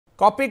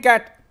Copy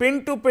cat pin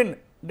to pin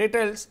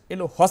details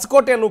ಇನ್ನು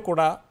ಹೊಸಕೋಟೆಯಲ್ಲೂ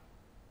ಕೂಡ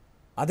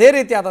ಅದೇ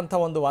ರೀತಿಯಾದಂಥ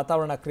ಒಂದು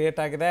ವಾತಾವರಣ ಕ್ರಿಯೇಟ್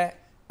ಆಗಿದೆ.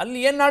 ಅಲ್ಲಿ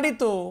ಏನು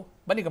ನಡೀತು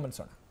ಬನ್ನಿ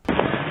ಗಮನಿಸೋಣ.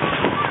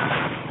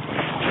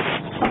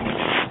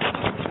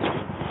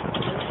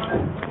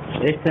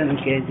 ಎಷ್ಟು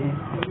ಕೆಜಿ?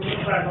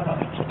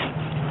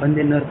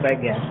 100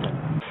 ರೂಪಾಯಿಗೆ.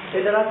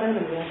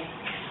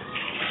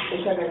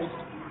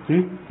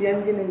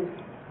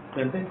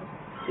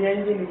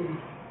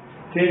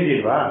 सीएनजी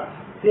इल्वा?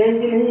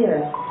 सीएनजी नहीं है.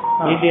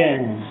 ಇದೆ.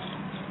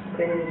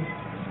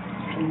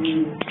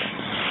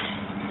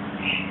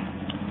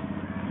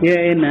 ये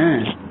है ना?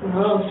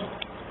 हाँ.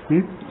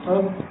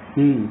 हाँ.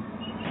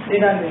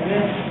 इधर है.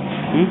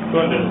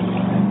 कौन है?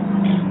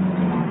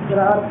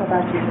 जरा और पता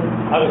कीजिए.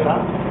 आलूसा?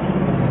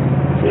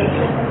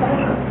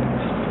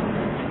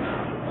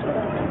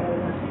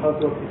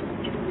 ओके.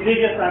 इधर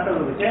क्या स्टार्ट हो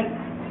रहा है?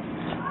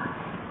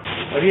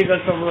 अभी कल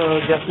सब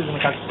जास्ती दिन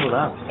काट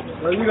छोड़ा.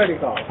 रवि गाड़ी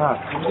का. हाँ.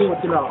 मुझे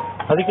बच्चा.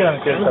 ಅದಕ್ಕೆ ನಾನು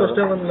ಕೇಳ್ತಾ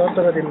ಅಷ್ಟೇ ಒಂದು ನೋಟ್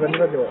ತಗೋತೀನಿ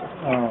ಬಂದಿರೋದು.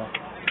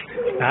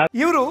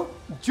 ಇವರು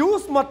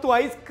ಜ್ಯೂಸ್ ಮತ್ತು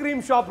ಐಸ್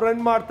ಕ್ರೀಮ್ ಶಾಪ್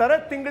ರನ್ ಮಾಡ್ತಾರೆ.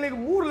 ತಿಂಗಳಿಗೆ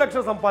 3 ಲಕ್ಷ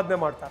ಸಂಪಾದನೆ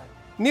ಮಾಡ್ತಾರೆ.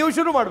 ನೀವು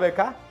ಶುರು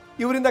ಮಾಡಬೇಕಾ?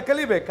 ಇವರಿಂದ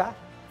ಕಲಿಬೇಕಾ?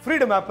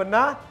 ಫ್ರೀಡಮ್ ಆಪ್ ಅನ್ನ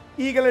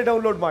ಈಗಲೇ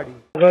ಡೌನ್ಲೋಡ್ ಮಾಡಿ.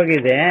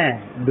 ಹೋಗಿದೆ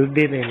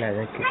ದುಡ್ಡಿರಲಿಲ್ಲ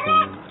ಅದಕ್ಕೆ.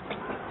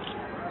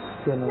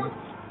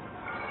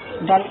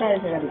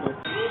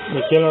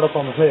 ಕೇಳೋಡಪ್ಪ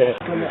ಮತ್ತೆ.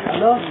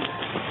 ಹಲೋ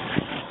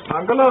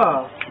ಅಂಕಲ್,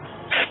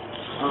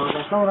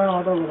 ಕಸ್ಟಮರ್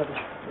ಮಾತಾಡ್ಬೇಕು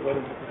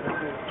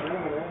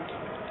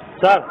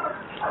ಸರ್.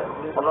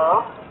 ಹಲೋ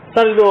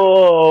ಸರ್ ಇದು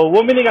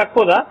ಓಮಿನಿಗೆ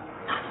ಹಾಕ್ಬೋದಾ?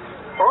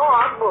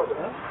 ಆಗ್ಬೋದು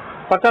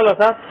ಪಕ್ಕ ಅಲ್ಲ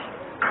ಸರ್?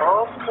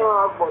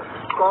 ಆಗ್ಬೋದು.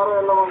 ಕಾರು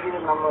ಎಲ್ಲ ಹೋಗಿದೆ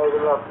ನಮ್ಮ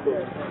ಇದೆಲ್ಲ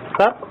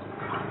ಸರ್.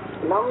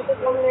 ನಮ್ದು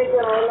ಕಮ್ಮಿ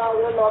ಇದೆಯಲ್ಲ ಎಲ್ಲ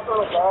ಅದೆಲ್ಲ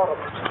ಹಾಕೋಣ ಸರ್.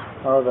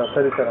 ಹೌದಾ,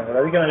 ಸರಿ ಸರ್. ಹಂಗಾರೆ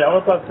ಅದಕ್ಕೆ ನಾನು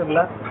ಯಾವತ್ತೂ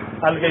ಆಗ್ತಿರಲಿಲ್ಲ.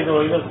 ಅಲ್ಲಿಗೆ ಇದು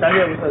ಖಾಲಿ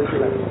ಆಗುತ್ತೆ ಅದಕ್ಕೆ.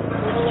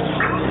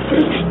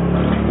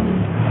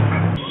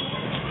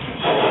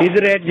 ಇದು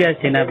ರೇಟ್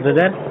ಜಾಸ್ತಿನಾ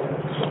ಬ್ರದರ್?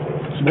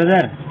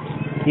 ಬ್ರದರ್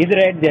ಇದು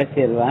ರೇಟ್ ಜಾಸ್ತಿ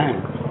ಅಲ್ವಾ?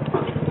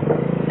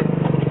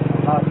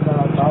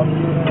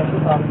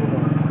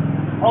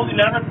 ಹೌದು,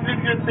 ಇಲ್ಲ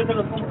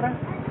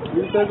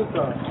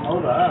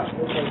ಹೌದಾ?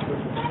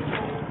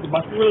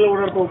 ಬಸ್ಗಳೆಲ್ಲ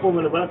ಓಡಾಡ್ತಾ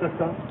ಹೋಗ್ಬೋದು, ಭಾಳ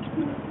ಕಷ್ಟ.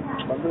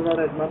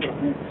 ಬಂದ್ರೆ ಇದು ಮಾತ್ರ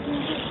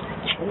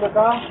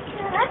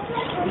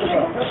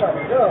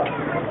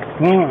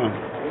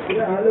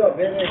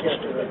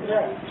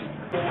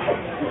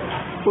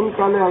ಫುಲ್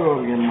ಖಾಲಿ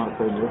ಆಗೋರ್ಗೆ ಏನು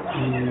ಮಾಡ್ತಾ ಇದ್ರು?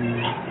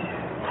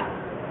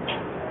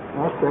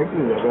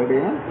 ಫ್ಯಾಕ್ಟ್ರಿ ಇದೆ ಗಾಡಿ?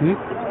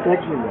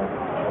 ಫ್ಯಾಕ್ಟ್ರಿ ಇದೆ.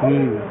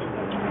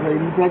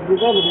 ಇಲ್ಲಿ ಫ್ಯಾಕ್ಟ್ರಿ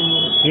ಇದೆ?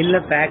 ಇಲ್ಲ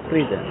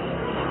ಫ್ಯಾಕ್ಟ್ರಿ ಇದೆ.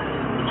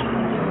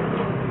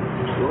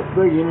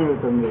 ಹೊಸದಾಗಿ ಏನಿದೆ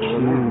ತಂದಿದೆ?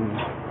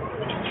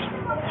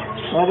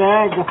 अरे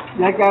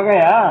क्या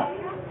गया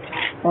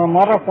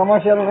हमारा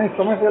कमर्शियल नहीं,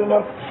 कमर्शियल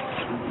मार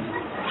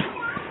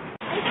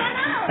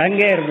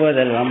ಹಂಗೆ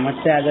ಇರ್ಬೋದಲ್ವಾ?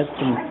 ಮತ್ತೆ ಅದಕ್ಕೆ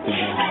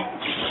ತುಂಬಿಸ್ತಿದ್ದೆ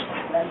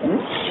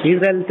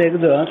ಇದ್ರಲ್ಲಿ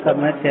ತೆಗೆದು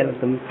ಕಮರ್ಷಿಯಲ್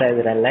ತುಂಬಿಸ್ತಾ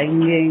ಇದ್ರಲ್ಲ,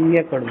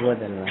 ಹಿಂಗೆ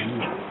ಕೊಡ್ಬೋದಲ್ವಾ?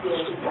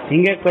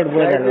 ಹಿಂಗೆ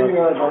ಕೊಡ್ಬೋದಲ್ವಾ?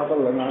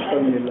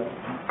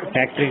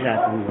 ಫ್ಯಾಕ್ಟ್ರಿಗೆ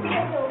ಹಾಕಂಗಿಲ್ಲ.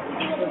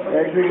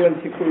 ಫ್ಯಾಕ್ಟ್ರಿಗಳಲ್ಲಿ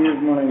ಚಿಕ್ಕ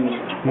ಯೂಸ್ ಮಾಡಂಗಿಲ್ಲ.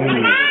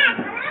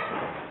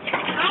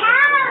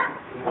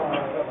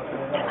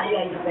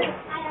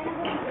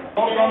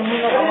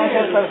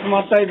 ಖರ್ಚು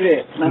ಮಾಡ್ತಾ ಇದ್ರಿ,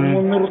 ನಮ್ಗೆ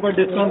 300 ರೂಪಾಯಿ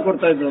ಡಿಸ್ಕೌಂಟ್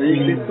ಕೊಡ್ತಾ ಇದ್ರು. ಈಗ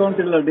ಡಿಸ್ಕೌಂಟ್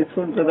ಇಲ್ಲ,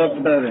 ಡಿಸ್ಕೌಂಟ್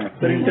ತೆಗೆದಾಕ್ಬಿಟ್ಟಾರೆ.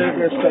 ಪ್ರಿಂಟ್ ರೇಟ್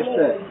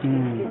ಅಷ್ಟೇ.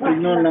 ಈಗ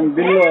ನೋಡಿ ನಮ್ಮ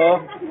ಬಿಲ್ಲು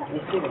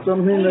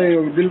ಕಂಪ್ನಿಯಿಂದ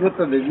ಬಿಲ್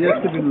ಬರ್ತದೆ,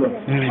 GST ಬಿಲ್ಲು.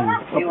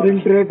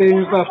 ಪ್ರಿಂಟ್ ರೇಟ್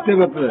ಏನಿತ್ತು ಅಷ್ಟೇ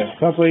ಬರ್ತದೆ.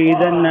 ಪಾಪ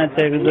ಇದನ್ನ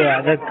ತೆಗೆದು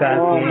ಅದಕ್ಕೆ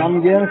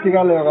ನಮ್ಗೇನು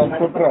ಸಿಗಲ್ಲ ಇವಾಗ. ಅದು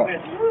ಕೊಟ್ರೆ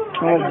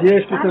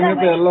GST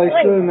ಸಮೇತ ಎಲ್ಲ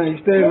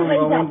ಇಷ್ಟೇ ನಮ್ಗೆ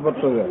ಅಮೌಂಟ್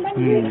ಬರ್ತದೆ.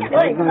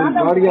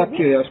 ಬಾಡಿಗೆ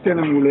ಹಾಕ್ತೀವಿ ಅಷ್ಟೇ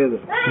ನಮ್ಗೆ ಉಳಿಯೋದು.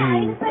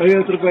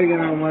 50 ರೂಪಾಯಿಗೆ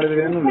ನಾವು ಮಾಡಿದ್ರೆ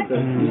ಏನು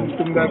ಉಳಿತದೆ?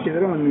 ತುಂಬ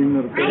ಹಾಕಿದ್ರೆ ಒಂದು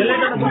 200 ರೂಪಾಯಿ.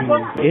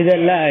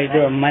 ಇದೆಲ್ಲ ಇದು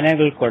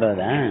ಮನೆಗಳು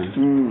ಕೊಡೋದಾ?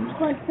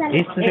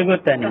 ಇಷ್ಟು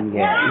ಸಿಗುತ್ತಾ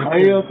ನಿಮ್ಗೆ?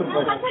 50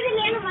 ರೂಪಾಯಿ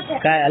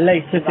ಅಲ್ಲ,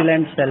 ಇಷ್ಟು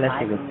ಸಿಲಿಂಡರ್ಸ್ ಎಲ್ಲ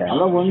ಸಿಗುತ್ತಾ?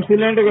 ಅಲ್ಲ, ಒಂದು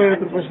ಸಿಲಿಂಡರ್ಗೆ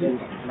 50 ರೂಪಾಯಿ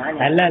ಸಿಗುತ್ತೆ.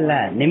 ಅಲ್ಲ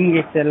ನಿಮ್ಗೆ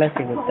ಇಷ್ಟೆಲ್ಲ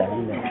ಸಿಗುತ್ತಾ?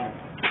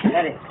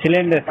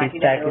 ಸಿಲಿಂಡರ್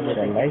ಇಷ್ಟ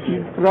ಹಾಕಿದಿರಲ್ಲ,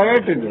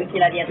 ಪ್ರೈವೇಟ್ ಇದೆ,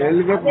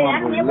 ಎಲ್ಲಿ ಬೇಕು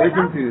ಮಾಡ್ಬೋದು,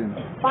 ಲೈಸೆನ್ಸ್ ಇದೆ.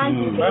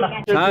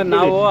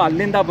 ನಾವು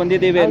ಅಲ್ಲಿಂದ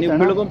ಬಂದಿದ್ದೀವಿ. ನೀವು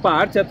ಬಿಳುಗುಂಪ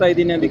ಆರ್ಚ್ ಹತ್ತಾ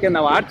ಇದ್ದೀನಿ, ಅದಕ್ಕೆ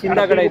ನಾವು ಆರ್ಚ್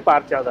ಹಿಂದಗಡೆ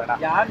ಆರ್ಚ್ ಯಾವ್ದಣ್ಣ?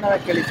 ಯಾರನ್ನ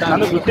ಕೇಳಿ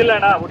ನನಗೆ ಗೊತ್ತಿಲ್ಲ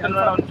ಅಣ್ಣ.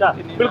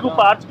 ಬಿಳುಗುಂಪ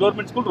ಆರ್ಚ್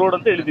ಗೌರ್ಮೆಂಟ್ ಸ್ಕೂಲ್ ರೋಡ್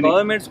ಅಂತ ಹೇಳಿದ್ದೀನಿ.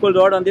 ಗವರ್ಮೆಂಟ್ ಸ್ಕೂಲ್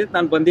ರೋಡ್ ಅಂದಿದ್ದು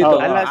ನಾನು ಬಂದಿದ್ದು.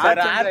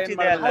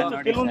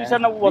 ಕೆಲವೊಂದು ದಿವಸ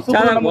ನಾವು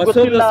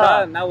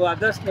ನಾವು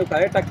ಅದಷ್ಟು ನೀವು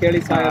ಕರೆಕ್ಟ್ ಆಗಿ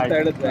ಕೇಳಿ ಸರ್ ಅಂತ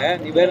ಹೇಳಿದ್ರೆ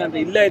ನೀವೇನಂದ್ರೆ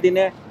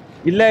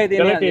ಇಲ್ಲೇ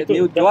ಇದ್ದೀನಿ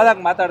ನೀವು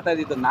ಜೋರಾಗಿ ಮಾತಾಡ್ತಾ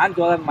ಇದ್ದಿದ್ದು. ನಾನ್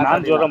ಜೋರಾಗಿ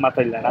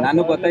ಮಾತಾಡಿಲ್ಲ.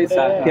 ನನಗೆ ಗೊತ್ತಾಯ್ತು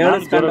ಸರ್,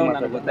 ಕೇಳಿಸ್ಕೊಂಡು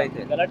ನನಗೆ ಗೊತ್ತಾಯ್ತು.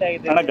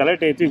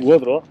 ಗಲಾಟೆ ಆಯ್ತು. ಈಗ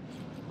ಹೋದ್ರು,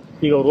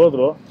 ಅವ್ರು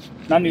ಹೋದ್ರು.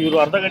 ನಾನು ಇವರು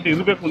ಅರ್ಧ ಗಂಟೆ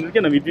ಇರಬೇಕು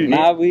ಅಂದ್ರೆ ನಾವು ಇದ್ದೀವಿ.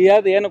 ನಾವು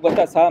ಇರೋದು ಏನು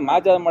ಗೊತ್ತಾ ಸರ್,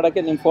 ಮಾಜಾ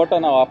ಮಾಡಕ್ಕೆ ನಿಮ್ ಫೋಟೋ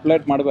ನಾವು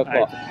ಅಪ್ಲೋಡ್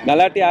ಮಾಡ್ಬೇಕು.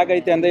 ಗಲಾಟೆ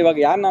ಆಗೈತೆ ಅಂದ್ರೆ ಇವಾಗ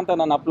ಯಾರನ್ನಂತ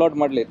ನಾನು ಅಪ್ಲೋಡ್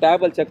ಮಾಡ್ಲಿ?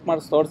 ಟ್ಯಾಬಲ್ ಚೆಕ್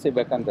ಮಾಡಿ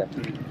ತೋರಿಸಿಬೇಕಂದ್ರೆ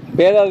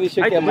ಬೇರೆ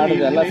ವಿಷಯಕ್ಕೆ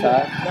ಮಾಡಿದ್ರಲ್ಲ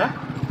ಸರ್.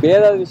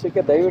 ಬೇರೆ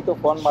ವಿಷಯಕ್ಕೆ ದಯವಿಟ್ಟು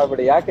ಫೋನ್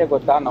ಮಾಡ್ಬೇಡಿ. ಯಾಕೆ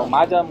ಗೊತ್ತಾ, ನಾವು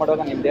ಮಾಜಾ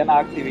ಮಾಡುವಾಗ ನಿಮ್ದೇನೋ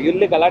ಆಗ್ತೀವಿ,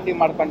 ಇಲ್ಲಿ ಗಲಾಟೆ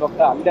ಮಾಡ್ಕೊಂಡು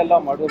ಹೋಗ್ತಾ ಅಲ್ಲೆಲ್ಲ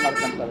ಮದುವೆ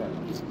ಮಾಡ್ಕೊಂತಾರೆ.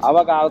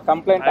 ಅವಾಗ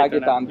ಕಂಪ್ಲೇಂಟ್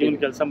ಆಗಿತ್ತಾ ಅಂತ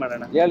ಕೆಲಸ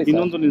ಮಾಡೋಣ. ಹೇಳಿ.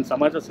 ಇನ್ನೊಂದು ನಿನ್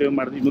ಸಮಾಜ ಸೇವೆ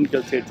ಮಾಡಿದ್ರೆ ಇನ್ನೊಂದು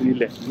ಕೆಲಸ ಹೇಳ್ತೀನಿ.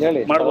 ಇಲ್ಲೇ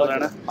ಹೇಳಿ.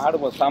 ಮಾಡ್ಬೋದಣ್ಣ?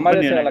 ಮಾಡ್ಬೋದು. ಸಮಾಜ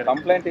ಸೇವೆ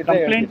ಕಂಪ್ಲೇಂಟ್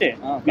ಇದೆ.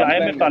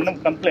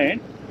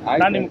 ಕಂಪ್ಲೇಂಟ್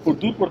ನಾನು ನಿಮ್ಗೆ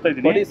ದೂರ ಕೊಡ್ತಾ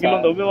ಇದ್ದೀನಿ.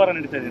 ಇಲ್ಲೊಂದು ಅವ್ಯವಹಾರ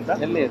ನಡೀತಾ ಇದೆ ಅಂತ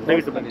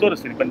ದಯವಿಟ್ಟು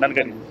ತೋರಿಸ್ತೀನಿ. ನನ್ನ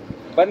ಗಾಡಿ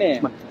ಬನ್ನಿ.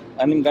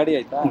 ನಿಮ್ ಗಾಡಿ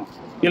ಆಯ್ತಾ?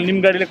 ಇಲ್ಲಿ ನಿಮ್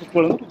ಗಾಡಿಯಲ್ಲೇ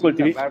ಕುತ್ಕೊಳ್ಳೋದು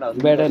ಕುತ್ಕೊಳ್ತೀವಿ.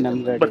 ಬೇಡ, ನಮ್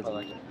ಗಾಡಿ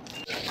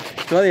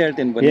ಸ್ಟೋರಿ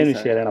ಹೇಳ್ತೀನಿ ಬನ್ನಿ. ಏನು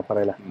ವಿಷಯ ಹೇಳೋಣ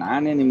ಪರವಾಗಿಲ್ಲ.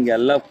 ನಾನೇ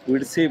ನಿಮ್ಗೆಲ್ಲ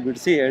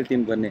ಬಿಡಿಸಿ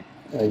ಹೇಳ್ತೀನಿ ಬನ್ನಿ.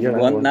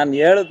 ನಾನು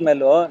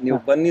ಹೇಳಿದ್ಮೇಲೂ ನೀವು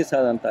ಬನ್ನಿ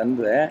ಸರ್ ಅಂತ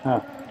ಅಂದ್ರೆ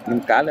ನಿಮ್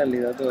ಕಾಲಲ್ಲಿ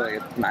ಇರೋದು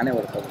ನಾನೇ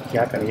ಬರ್ತದೆ.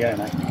 ಯಾಕಂದ್ರೆ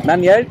ಹೇಳೋಣ,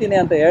 ನಾನು ಹೇಳ್ತೀನಿ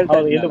ಅಂತ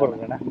ಹೇಳ್ತೀನಿ.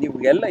 ನೀವು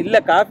ಎಲ್ಲ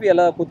ಇಲ್ಲೇ ಕಾಫಿ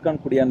ಎಲ್ಲ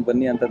ಕೂತ್ಕೊಂಡು ಕುಡಿಯೋಣ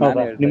ಬನ್ನಿ ಅಂತ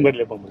ನಾನು ನಿಮ್ಗೆ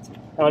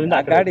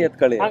ಗಾಡಿ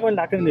ಎತ್ಕೊಳ್ಳಿ,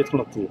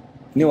 ಎತ್ಕೊಂಡು ಹೋಗ್ತೀವಿ.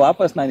 ನೀವು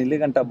ವಾಪಸ್ ನಾನು ಇಲ್ಲಿ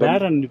ಗಂಟ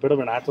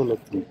ಬಿಡಬೇಡ, ಆಟೋಲ್ಲಿ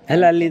ಹೋಗ್ತೀನಿ.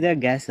 ಅಲ್ಲ ಅಲ್ಲಿದೆ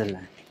ಗ್ಯಾಸ್ ಅಲ್ಲ.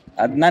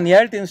 ಅದ್ ನಾನು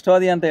ಹೇಳ್ತೀನಿ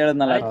ಸ್ಟೋರಿ ಅಂತ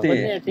ಹೇಳಿದ್ನಲ್ಲ ಅತ್ತಿ,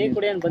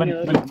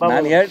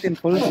 ನಾನು ಹೇಳ್ತೀನಿ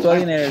ಫುಲ್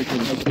ಸ್ಟೋರಿನೇ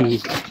ಹೇಳ್ತೀನಿ.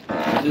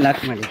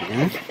 ಲಾಕ್ ಮಾಡಿದ್ದೆ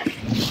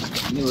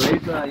ನೀವು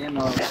ರೈಟ್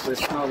ಏನು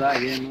ಪ್ರಶ್ನೆ ಹೌದಾ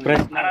ಏನು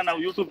ನಾವು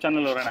ಯೂಟ್ಯೂಬ್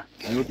ಚಾನಲ್ ಅವರಣ,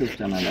 ಯೂಟ್ಯೂಬ್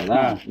ಚಾನಲ್ ಅಲ್ಲ,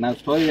 ನಾವು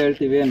ಸ್ಟೋರಿ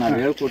ಹೇಳ್ತೀವಿ, ನಾವು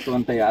ಹೇಳ್ಕೊಟ್ಟು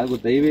ಅಂತ ಯಾರಿಗೂ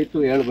ದಯವಿಟ್ಟು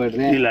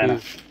ಹೇಳ್ಬೇಡ್ರಿ.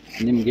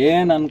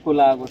 ನಿಮ್ಗೇನು ಅನುಕೂಲ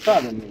ಆಗುತ್ತೋ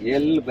ಅದನ್ನು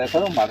ಎಲ್ಲಿ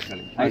ಬೇಕಾದ್ರೂ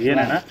ಮಾಡ್ಕೊಳ್ಳಿ.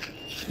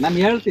 ನಾನು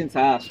ಹೇಳ್ತೀನಿ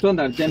ಸಾ,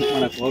 ಅಷ್ಟೊಂದು ಅರ್ಜೆಂಟ್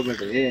ಮಾಡಕ್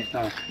ಹೋಗ್ಬೇಡ್ರಿ.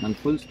 ನಾನು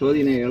ಫುಲ್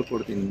ಸ್ಟೋರಿನೇ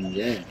ಹೇಳ್ಕೊಡ್ತೀನಿ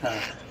ನಿಮಗೆ.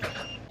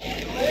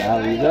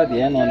 ನಾವು ಇರೋದು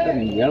ಏನು ಅಂತ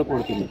ನಿಮ್ಗೆ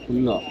ಹೇಳ್ಕೊಡ್ತೀನಿ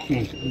ಫುಲ್ಲು.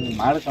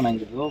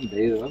 ಮಾಡ್ಕೊಳಂಗಿದ್ರು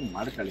ಧೈರ್ಯವಾಗಿ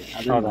ಮಾಡ್ಕೊಳ್ಳಿ.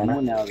 ಅದು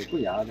ನಮ್ಮನ್ನ ಯಾವುದಕ್ಕೂ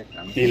ಯಾವುದೇ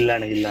ಕಾರಣ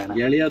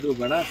ಎಳೆಯೋದು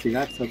ಬೇಡ,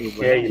 ಸಿಗಾಕ್ಸೋದು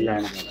ಬೇಡ.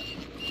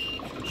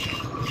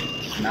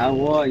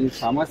 ನಾವು ಈ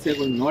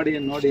ಸಮಸ್ಯೆಗಳು ನೋಡಿ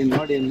ನೋಡಿ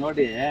ನೋಡಿ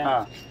ನೋಡಿ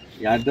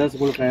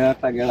ಅಡ್ರೆಸ್ಗಳು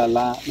ಕರೆಕ್ಟಾಗಿ ಹೇಳಲ್ಲ,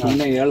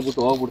 ಸುಮ್ಮನೆ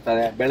ಹೇಳ್ಬಿಟ್ಟು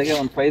ಹೋಗ್ಬಿಡ್ತಾರೆ. ಬೆಳಗ್ಗೆ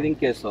ಒಂದು ಫೈರಿಂಗ್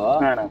ಕೇಸು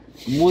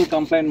 3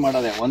 ಕಂಪ್ಲೇಂಟ್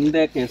ಮಾಡೋದೆ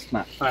ಒಂದೇ ಕೇಸ್ನ,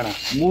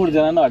 3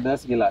 ಜನನು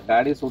ಅಡ್ರೆಸ್ಗಿಲ್ಲ.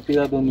 ಗಾಡಿ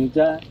ಸುಟ್ಟಿರೋದು ನಿಜ,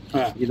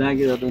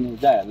 ಇದಾಗಿರೋದು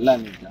ನಿಜ, ಎಲ್ಲ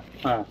ನಿಜ.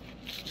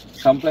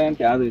 ಕಂಪ್ಲೇಂಟ್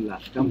ಯಾವುದು ಇಲ್ಲ.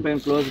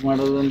 ಕಂಪ್ಲೇಂಟ್ ಕ್ಲೋಸ್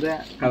ಮಾಡೋದು ಅಂದ್ರೆ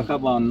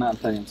ಕಳ್ಕೊಬವನ್ನ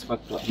ಅಂತ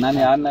ಇನ್ಸ್ಪೆಕ್ಟರ್. ನಾನು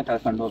ಯಾರನ್ನ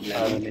ಕರ್ಕೊಂಡು ಹೋಗ್ಲಿ?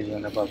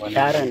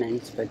 ಯಾರನ್ನ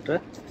ಇನ್ಸ್ಪೆಕ್ಟರ್?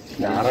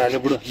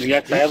 ಬಿಡು,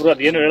 ಸಾಹೇಬ್ರು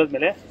ಅದೇನು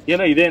ಹೇಳಿದ್ಮೇಲೆ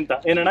ಏನೋ ಇದೆ ಅಂತ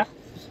ಏನಣ್ಣ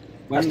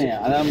ಬನ್ನಿ.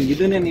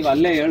 ಇದನ್ನೇ ನೀವು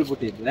ಅಲ್ಲೇ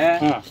ಹೇಳ್ಬಿಟ್ಟಿದ್ರೆ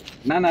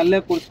ನಾನು ಅಲ್ಲೇ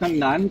ಕುಡ್ಸ್ಕೊಂಡು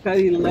ನನ್ನ ಕೈ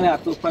ಇಲ್ಮೇಲೆ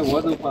 10 ರೂಪಾಯಿ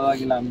ಹೋದ್ರೂ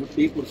ಪರವಾಗಿಲ್ಲ ಅಂದ್ಬಿಟ್ಟು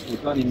ಟೀ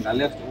ಕುಡಿಸ್ಬಿಟ್ಟು ನಿಮ್ಗೆ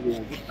ಅಲ್ಲೇ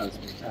ಹೇಳ್ಬಿಟ್ಟು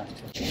ಕಳಿಸ್ಬೇಕು.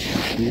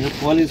 ನೀವು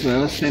ಪೊಲೀಸ್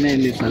ವ್ಯವಸ್ಥೆನೇ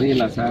ಇಲ್ಲಿ ಸರಿ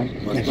ಇಲ್ಲ ಸರ್,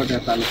 ಹೊಸಕೋಟೆ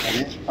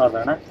ತಾಲೂಕಲ್ಲಿ.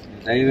 ಹೌದಣ್ಣ,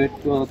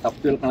 ದಯವಿಟ್ಟು ತಪ್ಪು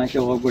ತಿಳ್ಕೊಳಕ್ಕೆ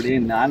ಹೋಗ್ಬಿಡಿ.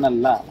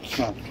 ನಾನಲ್ಲ,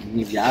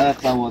 ನೀವು ಯಾರ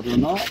ಹತ್ರ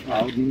ಹೋದ್ರೂ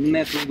ಅವ್ರು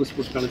ನಿನ್ನೆ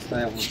ತೂಗಿಸ್ಬಿಟ್ಟು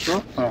ಕಳಿಸ್ತಾರೆ ಹೊರತು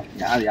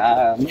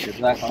ಯಾರನ್ನು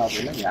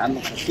ಎದುರಾಕೊಳ್ಳೋದಿಲ್ಲ,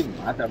 ಯಾರನ್ನು ಕಟ್ಟಿ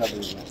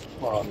ಮಾತಾಡೋದಿಲ್ಲ.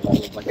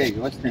 ಅದ್ರ ಬಗ್ಗೆ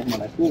ಯೋಚನೆ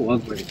ಮಾಡೋಕ್ಕೂ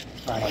ಹೋಗ್ಬೇಡಿ.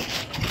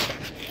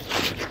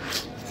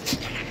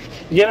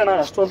 ಏನಣ್ಣ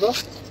ಅಷ್ಟೊಂದು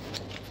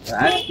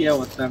ರಾಜಕೀಯ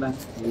ಒತ್ತಡ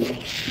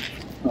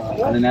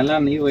ಅದನ್ನೆಲ್ಲ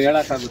ನೀವು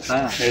ಹೇಳಕ್ಕಾಗುತ್ತಾ?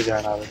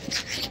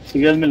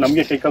 ಈಗಾದ್ಮೇಲೆ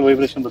ನಮ್ಗೆ ಕೈಕಾಲ್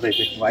ವೈಬ್ರೇಷನ್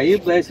ಬರ್ತೈತಿ.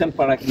 ವೈಬ್ರೇಷನ್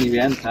ಪಡಕ್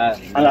ನೀವೇನ್ ಸರ್,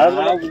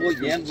 ನಾವು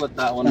ಏನ್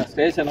ಗೊತ್ತಾ, ಒಂದು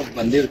ಸ್ಟೇಷನ್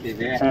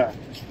ಬಂದಿರ್ತೀವಿ,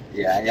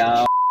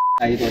 ಯಾವ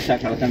 5 ವರ್ಷ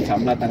ಕಳ್ಕೊಂಡು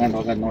ಸಂಬಳ ತಗೊಂಡು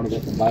ಹೋಗೋದು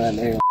ನೋಡ್ಬೇಕು,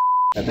 ಬಾಳಲ್ಲಿ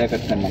ಕತೆ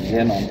ಕಟ್ಕೊಂಡು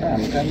ನಮ್ಗೇನು ಅಂತ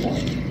ಅನ್ಕೊಂಡು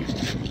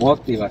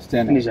ಹೋಗ್ತೀವಿ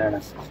ಅಷ್ಟೇ. ನಿಜ ಅಣ್ಣ.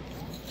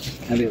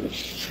 ಅದೇ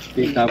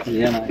ಟೀ ಕಾಫಿ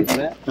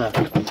ಏನಾಗಿದ್ರೆ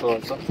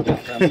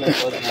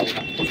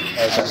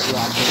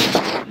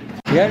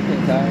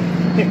ಹೇಳ್ತೀನಿ ಸರ್,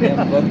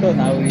 ಗೊತ್ತು.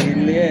 ನಾವು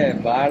ಇಲ್ಲಿ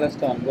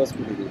ಬಹಳಷ್ಟು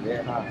ಅನುಭವಿಸ್ಬಿಟ್ಟಿದ್ದೀವಿ.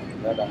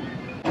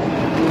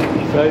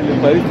 ಇಲ್ಲಿ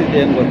ಪರಿಸ್ಥಿತಿ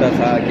ಏನು ಗೊತ್ತಾ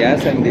ಸರ್,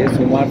 ಗ್ಯಾಸ್ ಅಂಗಡಿ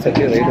ಸುಮಾರು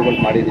ಸತಿ ರೈಡ್ಗಳು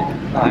ಮಾಡಿದ್ದೀವಿ.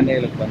 ನಾನೇ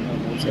ಇಲ್ಲಿ ಬಂದು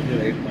 3 ಸತಿ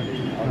ರೈಡ್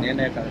ಮಾಡಿದ್ದೀವಿ.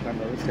 ಅವನೇನೇ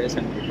ಕರ್ಕೊಂಡೋಗಿ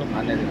ಸ್ಟೇಷನ್ ಬಿಟ್ಟು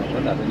ನಾನೇ ದಿನ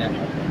ಅದನ್ನೇ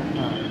ಮಾಡ್ತಾರೆ.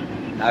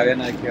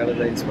 ನಾವೇನಾದ್ರು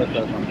ಕೇಳಿದ್ರೆ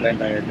ಇನ್ಸ್ಪೆಕ್ಟರ್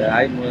ಕಂಪ್ಲೇಂಟ್ ಆಗೈತೆ,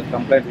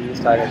 ಕಂಪ್ಲೇಂಟ್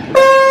ರಿಜಿಸ್ಟರ್ ಆಗೈತೆ,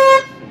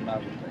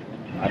 ಸುಮ್ಮನಾಗುತ್ತೆ.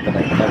 ಆ ಥರ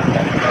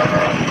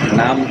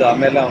ನಮ್ಮದು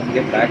ಆಮೇಲೆ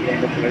ಅವ್ನಿಗೆ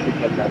ಬ್ಯಾಕ್ಗ್ರೌಂಡು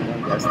ಪೊಲಿಟಿಕಲ್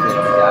ಬ್ಯಾಕ್ಗ್ರೌಂಡ್ ಜಾಸ್ತಿ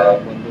ಯಾರು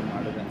ಬಂದು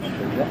ಮಾಡೋದು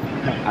ಅನ್ನೋದಿದೆ.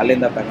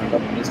 ಅಲ್ಲಿಂದ ತಗೊಂಡು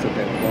ಮಿನಿಸ್ಟರ್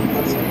ಫೋನ್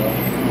ಮಾಡಿಸೋದು,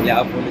 ಇಲ್ಲಿ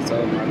ಯಾವ ಪೊಲೀಸ್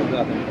ಅವ್ರು ಮಾಡೋದು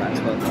ಅದನ್ನು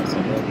ಟ್ರಾನ್ಸ್ಫರ್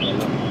ಮಾಡಿಸೋದು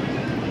ಎಲ್ಲ.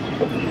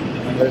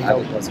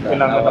 ಅದಕ್ಕೋಸ್ಕರ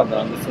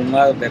ನಾವು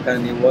ಸುಮಾರು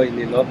ಬೇಕಾದ್ರೆ ನೀವು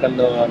ಇಲ್ಲಿ ಲೋಕಲ್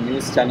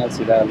ನ್ಯೂಸ್ ಚಾನಲ್ಸ್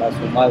ಇದಾವಲ್ಲ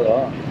ಸುಮಾರು,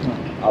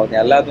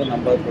 ಅವ್ನೆಲ್ಲದೂ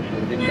ನಂಬರ್ ಕೊಟ್ಟು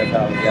ಬಿಡ್ತೀನಿ. ಬೇಕಾ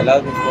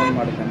ಅವ್ರಿಗೆಲ್ಲದೂ ಫೋನ್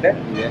ಮಾಡ್ಕೊಂಡೆ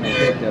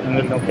ಏನಿದೆ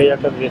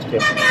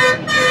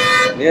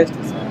ವೇಸ್ಟ್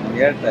ಸರ್. ನಾನು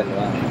ಹೇಳ್ತಾ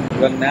ಇಲ್ವಾ,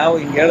 ಇವಾಗ ನಾವು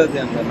ಹಿಂಗೆ ಹೇಳಿದ್ವಿ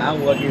ಅಂದ್ರೆ ನಾವು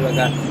ಹೋಗಿ ಇವಾಗ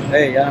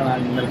ಏನೋ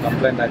ನಾನು ನಿಮ್ಮಲ್ಲಿ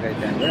ಕಂಪ್ಲೇಂಟ್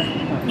ಆಗೈತೆ ಅಂದರೆ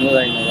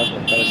 100-500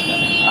 ಕೊಟ್ಟು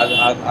ಕಳಿಸ್ತಾನೆ. ಅದು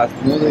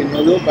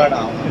 100-200 ಬೇಡ,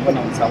 ಅವನಿಗೆ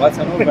ನಮ್ಮ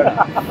ಸವಾಸನೂ ಬೇಡ,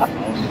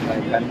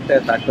 ಅವನ ಗಂಟೆ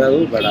ತಟ್ಟೋದು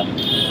ಬೇಡ.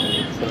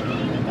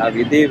 ನಾವು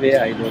ಇದ್ದೀವಿ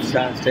 5 ವರ್ಷ,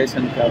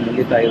 ಸ್ಟೇಷನ್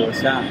ಮುಗಿತಾ 5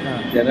 ವರ್ಷ,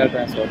 ಜನರಲ್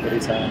ಟ್ರಾನ್ಸ್ಫರ್ ಕೊಡಿ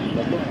ಸರ್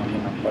ಅಂದ್ಬಿಟ್ಟು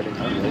ನಮ್ಮ ಪಾಡಿ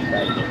ಹೋಗ್ತಾ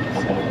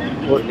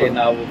ಇದ್ದೀವಿ.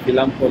 ನಾವು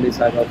ಫಿಲಮ್ ಪೊಲೀಸ್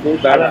ಆಗೋದು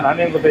ಬೇಡ,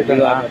 ನಾನೇನು ಗೊತ್ತೈತೆ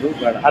ಆಗೋದು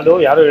ಬೇಡ. ಅದು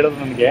ಯಾರೋ ಹೇಳೋದು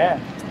ನನಗೆ,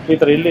 ಈ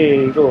ಥರ ಇಲ್ಲಿ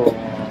ಇದು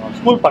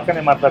ಸ್ಕೂಲ್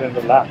ಪಕ್ಕನೇ ಮಾಡ್ತಾರೆ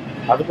ಅಂದ್ರಲ್ಲ,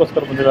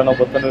 ಅದಕ್ಕೋಸ್ಕರ ಬಂದಿಲ್ಲ, ನಾವು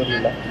ಗೊತ್ತೇ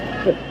ಇರಲಿಲ್ಲ.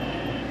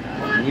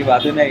 ನೀವು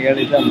ಅದನ್ನೇ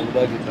ಹೇಳಿದ್ರೆ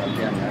ಮುಗಿದೋಗಿತ್ತು ಅಂತ.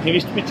 ನೀವು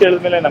ಇಷ್ಟು ಪಿಚ್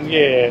ಹೇಳಿದ್ಮೇಲೆ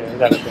ನಮಗೆ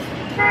ಇದಾಗುತ್ತೆ.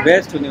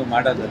 ವೇಸ್ಟ್ ನೀವು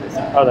ಮಾಡೋದಲ್ಲಿ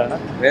ಸರ್. ಹೌದಣ್ಣ,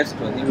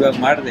 ವೇಸ್ಟು. ನೀವು ಇವಾಗ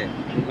ಮಾಡಿದೆ,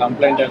 ನೀವು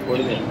ಕಂಪ್ಲೇಂಟಾಗಿ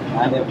ಕೊಡಿದೆ,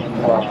 ನಾನೇ ಬಂದು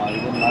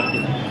ಇದನ್ನು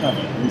ಮಾಡ್ತೀನಿ,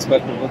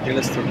 ಇನ್ಸ್ಪೆಕ್ಟರ್ಗೂ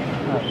ತಿಳಿಸ್ತೀನಿ.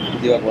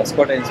 ಇದು ಇವಾಗ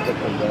ಹೊಸಕೋಟೆ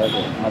ಇನ್ಸ್ಪೆಕ್ಟರ್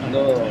ಬರೋದು,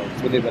 ಮೊದಲು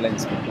ಕೂಲಿಬೆಲೆ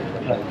ಇನ್ಸ್ಪೆಕ್ಟರ್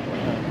ಬರ್ತಾಯಿತ್ತು.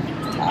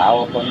 ಆ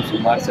ಒಬ್ಬನು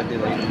ಸುಮಾರು ಸತಿ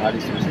ರೈಡ್ ಮಾಡಿ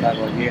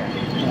ಸುಸ್ತಾಗೋಗಿ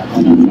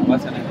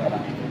ಸಮಸ್ಯೆನೇ ಬೇಡ.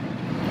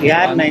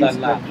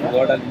 ಯಾರಲ್ಲ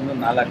ರೋಡಲ್ಲಿ ಇನ್ನೂ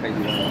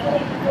 4-5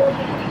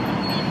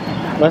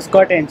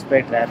 ಹೊಸಕೋಟೆ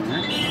ಇನ್ಸ್ಪೆಕ್ಟರ್ ಯಾರನ್ನ?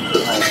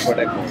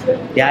 ಹೊಸಕೋಟೆ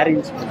ಯಾರು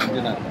ಇನ್ಸ್ಪೆಕ್ಟರ್?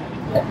 ಮಂಜುನಾಥ್.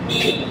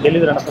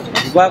 ಎಲ್ಲಿದ್ರಣ್ಣ?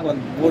 ಇವಾಗ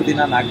ಒಂದು 3 ದಿನ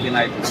 4 ದಿನ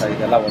ಆಯಿತು ಸರ್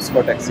ಇದೆಲ್ಲ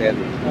ಹೊಸಕೋಟೆಗೆ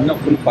ಸೇರಿ. ಇನ್ನೂ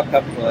ಫುಲ್ ಪಕ್ಕ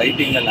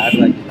ರೈಟಿಂಗಲ್ಲಿ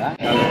ಆರ್ಡರ್ ಆಗಿಲ್ಲ.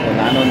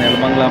 ನಾನು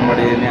ನೆಲಮಂಗಲ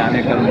ಮಾಡಿದ್ದೀನಿ,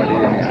 ಆನೇಕಲ್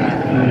ಮಾಡಿದ್ದೀನಿ.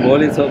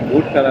 ಪೊಲೀಸು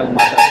ಬೂಟ್ ಕಲಲ್ಲಿ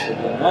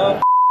ಮಾತಾಡ್ತಿದ್ರು.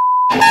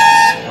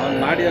 ಅವ್ನು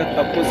ಮಾಡಿರೋ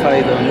ತಪ್ಪು ಸಹ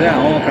ಇದು ಅಂದರೆ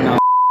ಅವನು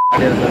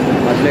ಮಾಡಿರೋದು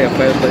ಮೊದಲೇ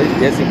FIR ಬರೀ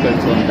ಜೇಸಿ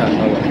ಕಳಿಸು ಅಂತ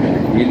ಅನ್ನೋದು.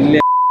 ಇಲ್ಲೇ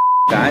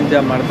ಗಾಂಜಾ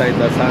ಮಾಡ್ತಾ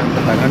ಇದ್ದ ಸಹ ಅಂತ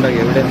ತಗೊಂಡೋಗಿ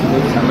ಎವಿಡೆನ್ಸ್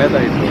ಸಮೇತ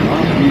ಇತ್ತು,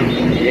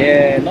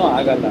 ಏನೂ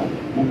ಆಗಲ್ಲ.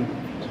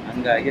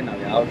 ಹಂಗಾಗಿ ನಾವು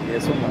ಯಾವ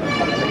ಕೇಸು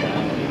ಮಾಡೋಕ್ಕಾಗಲ್ಲ.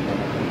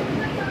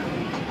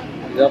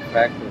 ಇದು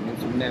ಫ್ಯಾಕ್ಟ್. ನೀವು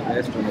ಸುಮ್ಮನೆ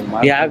ವೇಸ್ಟ್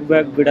ಯಾಕೆ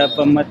ಬೇಕು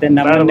ಬಿಡಪ್ಪ, ಮತ್ತೆ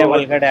ನಮ್ಮನ್ನೇ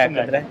ಒಳಗಡೆ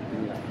ಹಾಕಿದ್ರೆ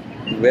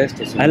ವೇಸ್ಟ್.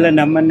 ಅಲ್ಲ,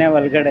 ನಮ್ಮನ್ನೇ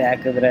ಒಳಗಡೆ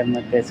ಹಾಕಿದ್ರೆ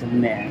ಮತ್ತೆ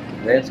ಸುಮ್ಮನೆ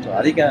ವೇಸ್ಟ್.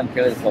 ಅದಕ್ಕೆ ನಾನು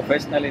ಕೇಳಿದೆ,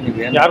 ಪ್ರೊಫೆಷ್ನಲಿ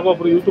ನೀವೇನು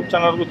ಯಾರಿಗೊಬ್ರು ಯೂಟ್ಯೂಬ್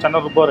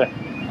ಚಾನಲ್ ರುಬ್ಬೋರೆ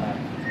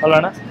ಅಲ್ಲ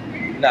ಅಣ್ಣ?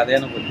 ಇಲ್ಲ,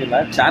 ಅದೇನು ಗೊತ್ತಿಲ್ಲ.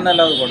 ಚಾನಲ್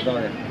ಅವ್ರು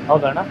ಕೊಡ್ತವ್ರೆ.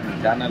 ಹೌದಣ್ಣ?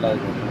 ಚಾನಲ್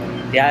ಅವ್ರು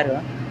ಯಾರು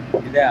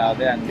ಇದೆ,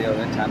 ಅದೇ ಅಂಗಡಿ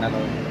ಅವ್ರೆ ಚಾನಲ್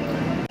ಅವರು.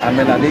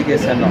 ಆಮೇಲೆ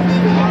ಅಲಿಗೇಷನ್ನು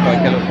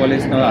ಕೆಲವು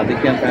ಪೊಲೀಸ್ನವರು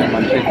ಅದಕ್ಕೆ ಅಂತ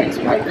ಮಂತ್ಲಿ ಫಿಕ್ಸ್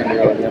ಮಾಡ್ಕೊಂಡು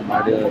ಅವ್ರಿಗೆ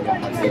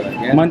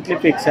ಮಾಡಿರೋದು ಮಂತ್ಲಿ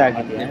ಫಿಕ್ಸ್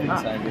ಆಗಿದೆ.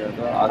 ಫಿಕ್ಸ್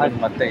ಆಗಿರೋದು ಅದಕ್ಕೆ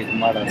ಮತ್ತೆ ಇದು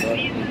ಮಾಡೋದು,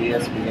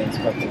 DSP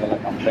ಇನ್ಸ್ಪೆಕ್ಟರ್ಗೆಲ್ಲ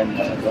ಕಂಪ್ಲೇಂಟ್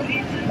ಮಾಡೋದು.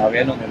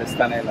 ನಾವೇನು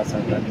ನಡೆಸ್ತಾನೆ ಇಲ್ಲ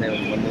ಸರ್ ಅಂತ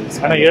ಒಂದು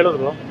ಅಣ್ಣ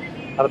ಹೇಳಿದ್ರು,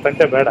 ಅದ್ರ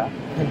ತಂಟೆ ಬೇಡ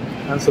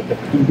ಅನ್ಸುತ್ತೆ.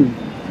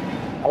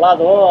 ಅಲ್ಲ,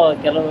 ಅದು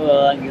ಕೆಲವು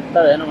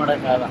ಹಂಗಿರ್ತವೆ, ಏನು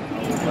ಮಾಡೋಕ್ಕಾಗಲ್ಲ.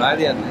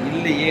 ಬಾರಿ ಅದು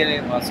ಇಲ್ಲಿ ಏನು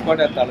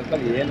ಹೊಸಕೋಟೆ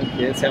ತಾಲೂಕಲ್ಲಿ ಏನು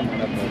ಕೇಸೇ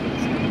ಮಾಡೋಕ್ಕೋದು.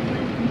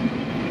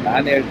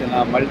 ನಾನು ಹೇಳ್ತೀನಿ,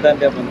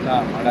 ಮಳ್ದಂದೆ ಬಂತ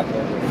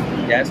ಮಾಡೋಕ್ಕೋದು,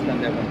 ಗ್ಯಾಸ್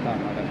ದಂಧೆ ಬಂತ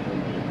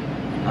ಮಾಡೋಕ್ಕೋದು,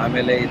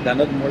 ಆಮೇಲೆ ಈ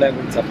ದನದ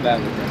ಮೂಳೆಗಳು ಸಪ್ಲೈ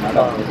ಆಗುತ್ತೆ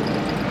ಮಾಡೋಕ್ಕೋದು.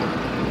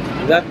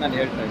 ಇದಾದ ನಾನು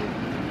ಹೇಳ್ತಾ ಇದ್ದೀನಿ,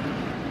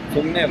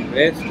 ಸುಮ್ಮನೆ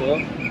ವೇಸ್ಟು.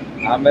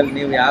 ಆಮೇಲೆ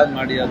ನೀವು ಯಾವ್ದು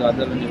ಮಾಡಿರೋದು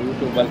ಅದರಲ್ಲಿ ನೀವು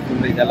ಯೂಟ್ಯೂಬಲ್ಲಿ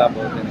ಫುಲ್ ಇದೆಲ್ಲ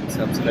ಬರುತ್ತೆ, ನಿಮ್ಮ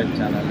ಸಬ್ಸ್ಕ್ರೈಬ್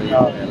ಚಾನಲ್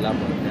ಎಲ್ಲ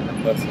ಬರುತ್ತೆ,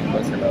 ನಂಬರ್ಸ್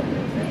ಎಲ್ಲ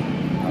ಬರುತ್ತೆ.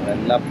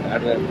 ಅವೆಲ್ಲ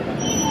ಬ್ಯಾಡ್ವೇರ್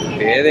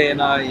ಬೇರೆ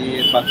ಏನೋ ಈ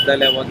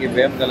ಪಕ್ಕದಲ್ಲೇ ಹೋಗಿ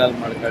ಬೇಮ್ಗಳಲ್ಲಿ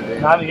ಮಾಡ್ಕೊಂಡ್ರಿ.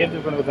 ನಾನು ಏನು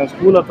ತಿಳ್ಕೊಂಡು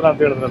ಸ್ಕೂಲ್ ಹತ್ರ ಅಂತ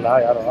ಹೇಳಿದ್ರಲ್ಲ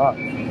ಯಾರೋ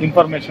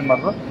ಇನ್ಫಾರ್ಮೇಶನ್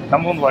ಮಾಡಿದ್ರು,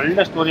 ನಮಗೊಂದು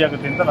ಒಳ್ಳೆ ಸ್ಟೋರಿ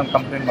ಆಗುತ್ತೆ ಅಂತ ನಾನು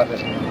ಕಂಪ್ಲೇಂಟ್ ಮಾಡಿದೆ.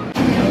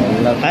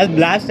 ಅದು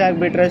ಬ್ಲಾಸ್ಟ್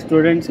ಆಗಿಬಿಟ್ರೆ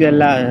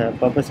ಸ್ಟೂಡೆಂಟ್ಸ್ಗೆಲ್ಲ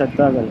ಪಾಪ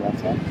ಸತ್ತೋಗಲ್ವಾ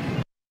ಸರ್?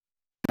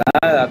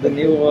 ಅದು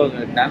ನೀವು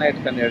ಜ್ಞಾನ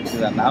ಇಟ್ಕೊಂಡು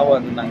ಹೇಳ್ತಿದ್ದ, ನಾವು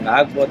ಅದು ನಂಗೆ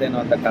ಆಗ್ಬೋದೇನೋ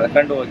ಅಂತ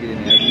ಕಳ್ಕೊಂಡು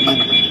ಹೋಗಿದ್ದೀನಿ.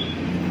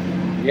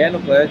 ಏನು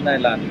ಪ್ರಯೋಜನ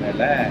ಇಲ್ಲ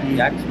ಅಂದಮೇಲೆ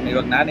ಯಾಕೆ ಸುಮ್ಮನೆ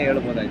ಇವಾಗ ನಾನೇ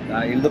ಹೇಳ್ಬೋದಾಯ್ತಾ?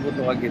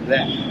 ಇಳ್ದುಬಿಟ್ಟು ಹೋಗಿದ್ರೆ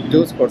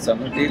ಜ್ಯೂಸ್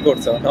ಕೊಡ್ಸೋನು, ಟೀ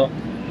ಕೊಡ್ಸೋನು.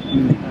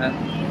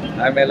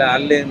 ಆಮೇಲೆ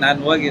ಅಲ್ಲಿ ನಾನು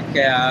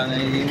ಹೋಗಿದ್ದಕ್ಕೆ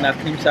ಇನ್ನು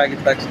 10 ನಿಮಿಷ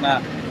ಆಗಿದ ತಕ್ಷಣ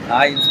ಆ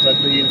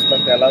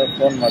ಇನ್ಸ್ಪೆಕ್ಟರ್ ಎಲ್ಲಾದ್ರೂ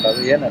ಫೋನ್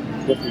ಮಾಡೋದು, ಏನದು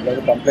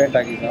ಗೊತ್ತಿಲ್ಲದು ಕಂಪ್ಲೇಂಟ್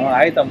ಆಗಿದ್ದು,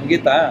 ಆಯ್ತಾ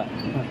ಮುಗೀತಾ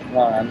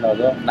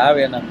ಅನ್ನೋದು.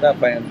 ನಾವೇನಂತ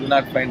ಡು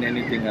ನಾಟ್ ಫೈಂಡ್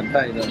ಎನಿಥಿಂಗ್ ಅಂತ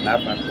ಇದು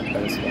ಮ್ಯಾಪ್ ಮಾಡ್ಕೊಂಡು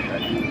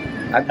ಕಳಿಸ್ಕೊತಾರೆ.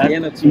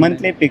 ಅದೇನು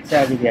ಮಂತ್ಲಿ ಫಿಕ್ಸ್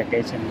ಆಗಿದೆಯಾ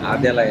ಟೇಷನ್?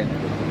 ಅದೆಲ್ಲ ಏನು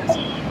ಗೊತ್ತಿಲ್ಲ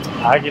ಸರ್.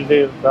 ಆಗಿಲ್ಲದೆ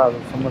ಇರುತ್ತೆ, ಅದು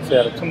ಸಮಸ್ಯೆ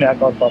ಆಗುತ್ತೆ. ಸುಮ್ಮನೆ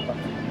ಯಾಕೆ ಪಾಪ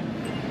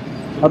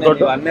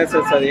ದೊಡ್ಡ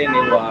ಅನ್ನೆಸೆಸರಿ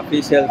ನೀವು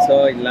ಅಫಿಷಿಯಲ್ಸೋ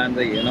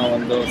ಇಲ್ಲಾಂದರೆ ಏನೋ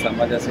ಒಂದು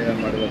ಸಮಾಜ ಸೇವೆ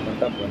ಮಾಡಬೇಕು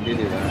ಅಂತ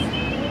ಬಂದಿದ್ದೀರ.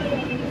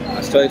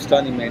 ಇಷ್ಟೋ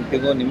ನಿಮ್ಮ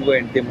ಹೆಂಡತಿಗೂ ನಿಮಗೂ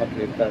ಹೆಂಡತಿ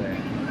ಮಕ್ಕಳು ಇರ್ತಾರೆ,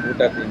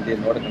 ಊಟ ತಿಂಡಿ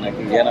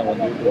ನೋಡ್ಕೊಳಕ್ಕೆ ಏನೋ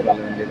ಒಂದು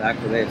ಯೂಟ್ಯೂಬಲ್ಲಿ ಒಂದು ಇದು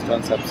ಹಾಕಿದ್ರೆ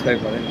ಎಷ್ಟೊಂದು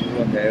ಸಬ್ಸ್ಕ್ರೈಬ್ ಮಾಡಿ ನಿಮಗೂ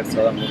ಒಂದು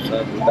 2,000 3,000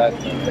 ದುಡ್ಡು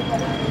ಆಗ್ತದೆ.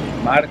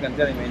 ಮಾಡ್ಕೊಂತ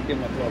ನಿಮ್ಮ ಹೆಂಡತಿ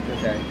ಮಕ್ಕಳು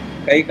ಒಬ್ಬರು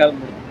ಕೈ ಕಾಲು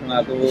ಮುಡ್ಕೊಂಡು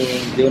ಅದು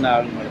ಜೀವನ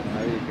ಹಾಳು ಮಾಡ್ಕೊಂಡು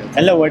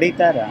ಎಲ್ಲ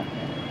ಹೊಡಿತಾರ.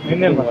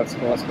 ಇನ್ನೇನು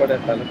ಹೊಸಕೋಟೆ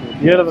ತಾಲೂಕು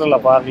ಹೇಳಿದ್ರಲ್ಲ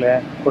ಬಾರ್ಲೆ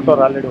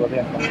ಕೊಟ್ಟವ್ರು ಆಲ್ರೆಡಿ ಹೋದೆ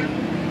ಅಂತ.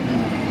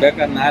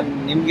 ಬೇಕಾದ್ರೆ ನಾನು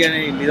ನಿಮಗೆ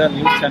ಇಲ್ಲಿರೋ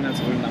ನ್ಯೂಸ್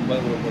ಚಾನಲ್ಸ್ಗಳು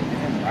ನಂಬರ್ಗಳು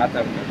ಕೊಡ್ತೀನಿ,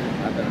 ಮಾತಾಡ್ತೀನಿ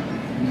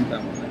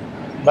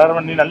ಬೇರೆ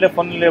ನೀನು ಅಲ್ಲೇ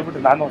ಫೋನಲ್ಲಿ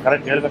ಹೇಳ್ಬಿಟ್ಟು ನಾನು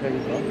ಕರೆಕ್ಟ್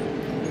ಹೇಳ್ಬೇಕಾಗಿತ್ತು.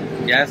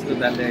 ಗ್ಯಾಸ್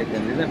ದಂಧೆ ಐತೆ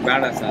ಅಂದ್ರೆ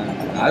ಬೇಡ ಸರ್,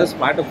 ಅದು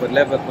ಸ್ಪಾಟಿಗೆ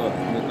ಬರಲೇಬೇಕು.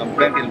 ನೀವು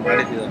ಕಂಪ್ಲೇಂಟ್ ಇಲ್ಲಿ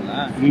ಮಾಡಿದ್ದೀರಲ್ಲ,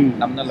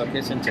 ನಮ್ಮನ್ನ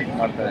ಲೊಕೇಶನ್ ಚೆಕ್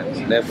ಮಾಡ್ತಾರೆ,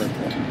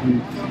 ಬರಲೇಬೇಕು.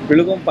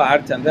 ಬಿಳುಗುಂಪ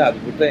ಆರ್ಚ್ ಅಂದ್ರೆ ಅದು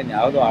ಬಿಟ್ಟರೆ ಇನ್ನು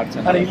ಯಾವುದೋ ಆರ್ಚ್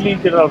ಅಂದ್ರೆ ಇಲ್ಲಿ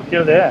ನಿಂತಿರೋ ಅವ್ರು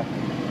ಕೇಳಿದೆ.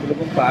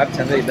 ಬಿಳುಗುಂಪ ಆರ್ಚ್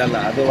ಅಂದ್ರೆ ಇದಲ್ಲ,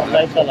 ಅದು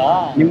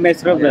ನಿಮ್ಮ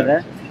ಹೆಸರು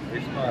ಬ್ರದರ್?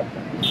 ವಿಷ್ಣು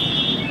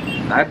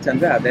ಆರ್ಚ್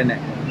ಅಂದ್ರೆ ಅದೇನೆ,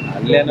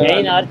 ಅಲ್ಲೇನೋ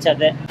ಆರ್ಚ್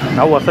ಅದೇ.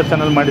 ನಾವು ಹೊಸ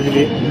ಚಾನಲ್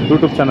ಮಾಡಿದ್ದೀವಿ,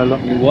 ಯೂಟ್ಯೂಬ್ ಚಾನಲ್.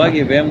 ನೀವು ಹೋಗಿ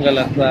ವೇಮ್ಗಲ್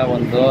ಹತ್ರ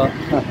ಒಂದು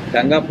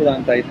ಗಂಗಾಪುರ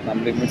ಅಂತ ಐತೆ ನಮ್ಮ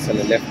ಲಿಮಿಟ್ಸ್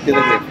ಅಲ್ಲಿ, ಲೆಫ್ಟ್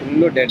ಇರೋದು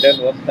ಫುಲ್ಲು ಡೆಡ್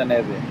ಅಲ್ಲಿ ಹೋಗ್ತಾನೆ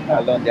ಇದೆ.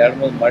 ಅಲ್ಲೊಂದು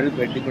 2-3 ಮಳ್ಳು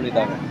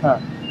ಬೆಡ್ಡಿಗಳಿದ್ದಾವೆ.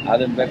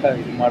 ಅದನ್ನ ಬೇಕಾದ್ರೆ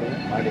ಇದು ಮಾಡಿ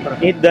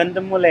ಈ ದಂದ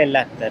ಮೂಲೆ ಎಲ್ಲ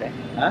ಹಾಕ್ತಾರೆ,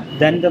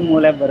 ದಂದ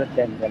ಮೂಲೆ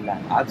ಬರುತ್ತೆ ಅಂತೆಲ್ಲ.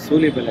 ಅದು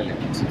ಸೂಲಿಬೆಲೆ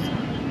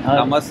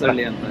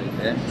ಅಮಸಳ್ಳಿ ಅಂತ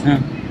ಇದೆ,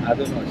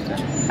 ಅದನ್ನು ಅಷ್ಟೇ.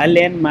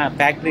 ಅಲ್ಲೇನ್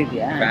ಫ್ಯಾಕ್ಟ್ರಿ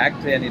ಇದೆಯಾ?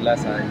 ಫ್ಯಾಕ್ಟ್ರಿ ಏನಿಲ್ಲ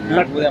ಸರ್,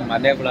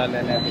 ಮನೆಗಳಲ್ಲೇ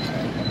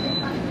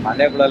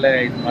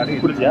ಇದು ಮಾಡಿ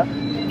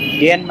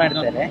ಏನ್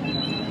ಮಾಡ್ತಾರೆ?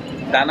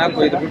 ದನ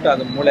ಕೊಯ್ದುಬಿಟ್ಟು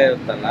ಅದು ಮೂಳೆ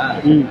ಇರುತ್ತಲ್ಲ,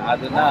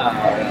 ಅದನ್ನ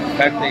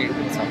ಫ್ಯಾಕ್ಟ್ರಿ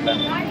ಸಪ್ಲೈ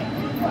ಮಾಡಿ.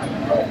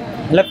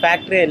 ಅಲ್ಲ,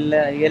 ಫ್ಯಾಕ್ಟ್ರಿ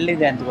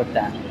ಎಲ್ಲಿದೆ ಅಂತ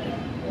ಗೊತ್ತಾ?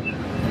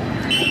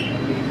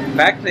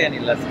 ಫ್ಯಾಕ್ಟ್ರಿ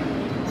ಏನಿಲ್ಲ ಸರ್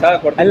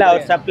ಕೊಡ್ತೀನಿ. ಅಲ್ಲ,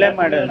 ಅವ್ರು ಸಪ್ಲೈ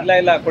ಮಾಡೋದು.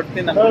 ಇಲ್ಲ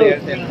ಕೊಡ್ತೀನಿ, ನಾನು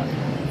ಹೇಳ್ತೀನಿ.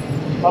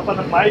 ಪಾಪ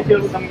ನನ್ನ ಮಾಹಿತಿ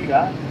ಹೇಳ್ಬೇಕು ನಮ್ಗೀಗ.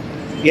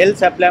 ಎಲ್ಲಿ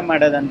ಸಪ್ಲೈ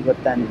ಮಾಡೋದಂತ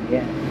ಗೊತ್ತಾ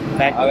ನಿಮಗೆ?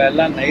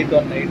 ಅವೆಲ್ಲ ನೈಟ್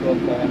ಹೋಗ್ತವೆ.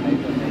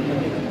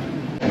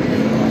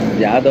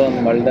 ಯಾವುದೋ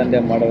ಒಂದು ಮಳ್ದಂಡೆ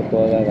ಮಾಡೋಕೆ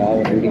ಹೋದಾಗ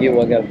ಒಂದು ಹುಡುಗಿ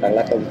ಹೋಗಿ ಅವ್ರು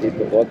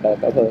ತಳ್ಳಾಕಿದ್ದು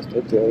ಹೋಗ್ತಾಗ ಅಷ್ಟು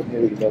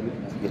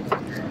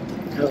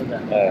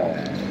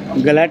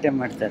ಗಲಾಟೆ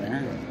ಮಾಡ್ತಾರೆ.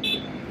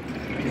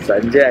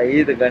 ಸಂಜೆ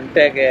 5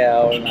 ಗಂಟೆಗೆ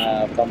ಅವಳನ್ನ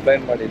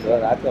ಕಂಪ್ಲೇಂಟ್ ಮಾಡಿದ್ರು,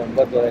 ರಾತ್ರಿ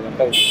 9:30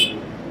 ಗಂಟೆ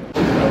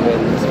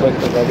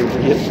ಇನ್ಸ್ಪೆಕ್ಟರ್ ಗಾಡಿ,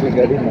 DSP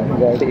ಗಾಡಿ, ನಮ್ಮ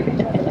ಗಾಡಿ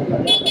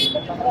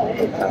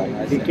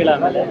ಸಿಕ್ಕಿಲ್ಲ.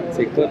 ಆಮೇಲೆ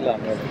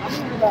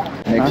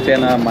ನೆಕ್ಸ್ಟ್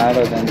ಏನೋ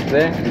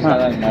ಮಾಡೋದಂದ್ರೆ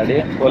ಮಾಡಿ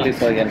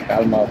ಪೊಲೀಸವ್ರಿಗೆ ಏನು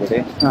ಕಾಲ್ ಮಾಡ್ಬಿಡಿ,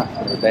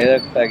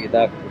 ಡೈರೆಕ್ಟಾಗಿ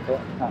ಇದಾಕ್ಬಿಟ್ಟು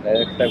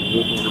ಡೈರೆಕ್ಟಾಗಿ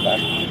ಯೂಟ್ಯೂಬ್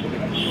ಹಾಕ್ಬಿಟ್ಟು,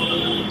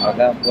 ಆಗ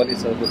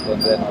ಪೊಲೀಸವ್ರಿಗೆ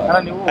ತೊಂದರೆ.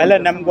 ಅಲ್ಲ,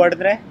 ನಮ್ಗೆ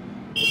ಹೊಡೆದ್ರೆ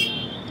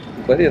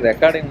ಬರೀ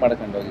ರೆಕಾರ್ಡಿಂಗ್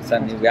ಮಾಡ್ಕೊಂಡು ಹೋಗಿ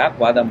ಸರ್, ನೀವು ಯಾಕೆ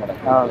ವಾದ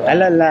ಮಾಡಕ್ಕೆ?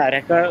 ಅಲ್ಲಲ್ಲ,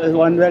 ರೆಕಾರ್ಡ್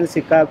ಒಂದ್ ವೇಳೆ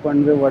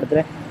ಸಿಕ್ಕಾಕೊಂಡ್ವಿ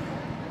ಹೊಡೆದ್ರೆ?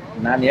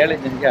 ನಾನು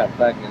ಹೇಳಿದ್ದು ನಿಮಗೆ ಅರ್ಥ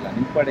ಆಗಲಿಲ್ಲ.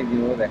 ನಿಮ್ಮ ಕಡೆಗೆ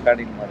ನೀವು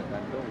ರೆಕಾರ್ಡಿಂಗ್ ಮಾಡ್ಕೊಂಡು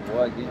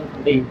ಹೋಗಿ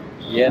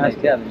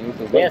ಏನೈತೆ ಅದನ್ನ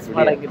ಯೂಟ್ಯೂಬ್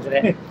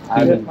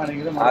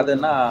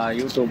ಅದನ್ನ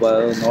ಯೂಟ್ಯೂಬ್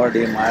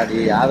ನೋಡಿ ಮಾಡಿ,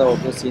 ಯಾವುದೋ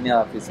ಒಬ್ಬರು ಸೀನಿಯರ್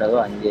ಆಫೀಸರು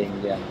ಹಂಗೆ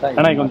ಹಿಂಗೆ ಅಂತ.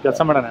 ಅಣ್ಣ, ಈಗ ಒಂದು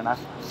ಕೆಲಸ ಮಾಡೋಣ,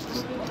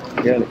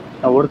 ಹೇಳಿ,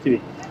 ನಾವು ಓಡ್ತೀವಿ.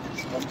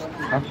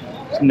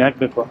 ಸುಮ್ಮನೆ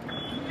ಹಾಕ್ಬೇಕು,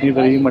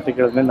 ನೀವು ಈ ಮಟ್ಟಿಗೆ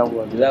ಹೇಳಿದ್ಮೇಲೆ ನಾವು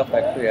ಇಲ್ಲ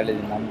ಫ್ಯಾಕ್ಟ್ರಿ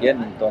ಹೇಳಿದ್ದೀನಿ, ನಮ್ಗೆ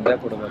ನಿಮ್ಗೆ ತೊಂದರೆ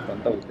ಕೊಡಬೇಕು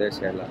ಅಂತ ಉದ್ದೇಶ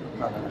ಇಲ್ಲ.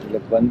 ಇಲ್ಲಿ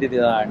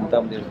ಬಂದಿದ್ದೀರ ಅಣ್ಣ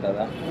ತಮ್ಮದಿರ್ತದ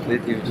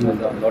ಪ್ರೀತಿ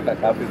ವಿಷಯದ ಒಂದು ಲೋಟ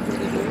ಕಾಫಿ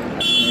ಕುಡಿದಿದ್ದೀವಿ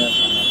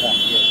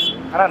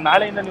ಅಣ್ಣ.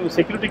 ನಾಳೆಯಿಂದ ನೀವು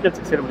ಸೆಕ್ಯೂರಿಟಿ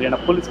ಕೆಲಸಕ್ಕೆ ಸೇರ್ಬಿಡಿ ಅಣ್ಣ,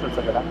 ಪೊಲೀಸ್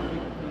ಕೆಲಸಗಳ.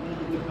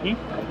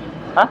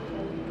 ಹಾಂ,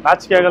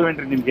 ನಾಚಿಕೆ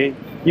ಆಗಲ್ವೇನ್ರಿ ನಿಮಗೆ?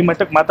 ಈ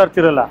ಮಟ್ಟಕ್ಕೆ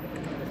ಮಾತಾಡ್ತಿರಲ್ಲ,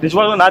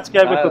 ನಿಜವಾಗ್ಲೂ ನಾಚಿಕೆ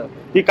ಆಗಬೇಕು.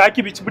 ಈ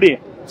ಕಾಕಿ ಬಿಚ್ಚಿಬಿಡಿ,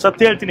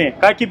 ಸತ್ಯ ಹೇಳ್ತೀನಿ,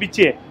 ಕಾಕಿ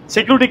ಬಿಚ್ಚಿ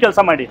ಸೆಕ್ಯೂರಿಟಿ ಕೆಲಸ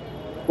ಮಾಡಿ.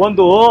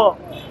 ಒಂದು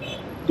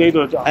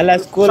ಅಲ್ಲ,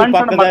 ಸ್ಕೂಲ್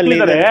ಪಕ್ಕದಲ್ಲಿ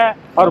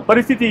ಅವ್ರ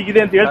ಪರಿಸ್ಥಿತಿ ಹೀಗಿದೆ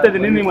ಅಂತ ಹೇಳ್ತಾ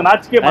ಇದ್ದೀನಿ. ನಿಮ್ಮ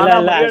ನಾಚಿಕೆ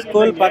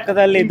ಸ್ಕೂಲ್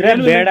ಪಕ್ಕದಲ್ಲಿ ಇದ್ರೆ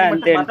ಬೇಡ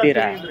ಅಂತ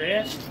ಹೇಳ್ತೀರಾ?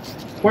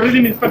 ಕೊಡ್ರಿ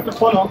ನಿಮ್ಮ ಇನ್ಸ್ಪೆಕ್ಟರ್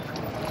ಫೋನು.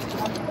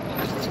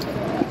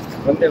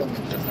 ಒಂದೇ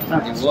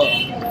ನೀವು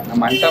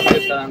ನಮ್ಮ ಅಂಟ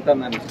ಮಾಡ್ತಾರ ಅಂತ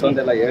ನಾನು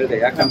ಇಷ್ಟೊಂದೆಲ್ಲ ಹೇಳಿದೆ,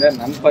 ಯಾಕಂದ್ರೆ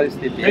ನನ್ನ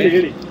ಪರಿಸ್ಥಿತಿ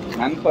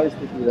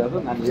ಇರೋದು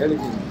ನಾನು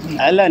ಹೇಳಿದ್ದೀನಿ.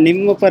 ಅಲ್ಲ,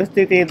 ನಿಮ್ಮ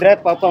ಪರಿಸ್ಥಿತಿ ಇದ್ರೆ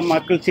ಪಾಪ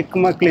ಮಕ್ಳು, ಚಿಕ್ಕ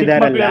ಮಕ್ಳು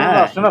ಇದಾರಲ್ಲ,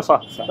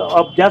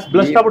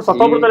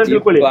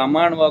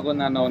 ಅಮಾನವಾಗೂ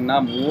ನಾನು ಅವನ್ನ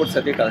 3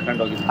 ಸತಿ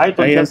ಕರ್ಕೊಂಡು ಹೋಗಿದ್ದೀನಿ. ಆಯ್ತು,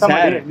 ಕೆಲಸ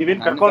ಮಾಡಿ,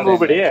 ನೀವೇನ್ ಕರ್ಕೊಂಡು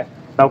ಹೋಗ್ಬೇಡಿ,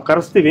 ನಾವು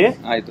ಕರೆಸ್ತೀವಿ.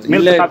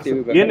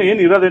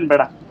 ಏನು ಇರೋದೇನ್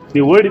ಬೇಡ,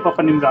 ನೀವು ಓಡಿ ಪಾಪ.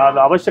 ನಿಮ್ಗೆ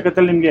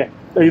ಅವಶ್ಯಕತೆ ನಿಮ್ಗೆ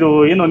ಇದು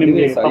ಏನು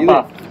ನಿಮ್ಗೆ ಪಾಪ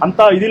ಅಂತ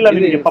ಇದಿಲ್ಲ,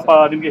 ನಿಮ್ಗೆ ಪಾಪ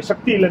ನಿಮ್ಗೆ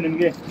ಶಕ್ತಿ ಇಲ್ಲ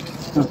ನಿಮ್ಗೆ.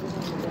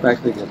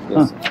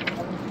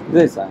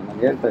 ಇದೆ ಸರ್, ನಾನು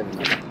ಹೇಳ್ತಾ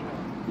ಇದ್ದೀನಿ,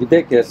 ಇದೇ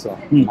ಕೇಸು.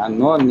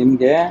 ನಾನು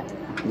ನಿಮ್ಗೆ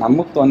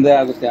ನಮಗ್ ತೊಂದರೆ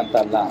ಆಗುತ್ತೆ ಅಂತ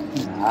ಅಲ್ಲ,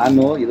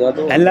 ನಾನು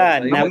ಇರೋದು ಅಲ್ಲ,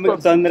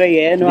 ನಮಗ್ ತೊಂದ್ರೆ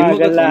ಏನು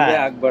ಆಗಲ್ಲ,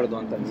 ಆಗ್ಬಾರ್ದು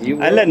ಅಂತ ನೀವು.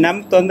 ಅಲ್ಲ, ನಮ್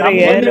ತೊಂದ್ರೆ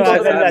ಏನು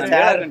ಆಗಲ್ಲ.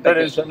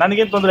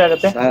 ನನಗೇನ್ ತೊಂದ್ರೆ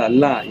ಆಗುತ್ತೆ?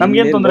 ಅಲ್ಲ,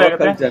 ನಮ್ಗೇನ್ ತೊಂದ್ರೆ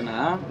ಆಗುತ್ತೆ? ಜನ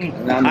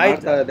ನಾನು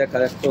ಮಾಡ್ತಾ ಇದ್ದೆ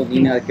ಕರೆಕ್ಟ್,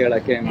 ನೀನ್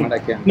ಕೇಳಕ್ಕೆ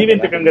ಮಾಡಕ್ಕೆ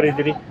ನೀವೇನ್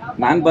ತಕಂಗರಿದ್ದೀರಿ?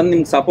 ನಾನ್ ಬಂದ್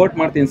ನಿಮ್ಗೆ ಸಪೋರ್ಟ್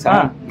ಮಾಡ್ತೀನಿ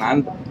ಸರ್,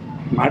 ನಾನ್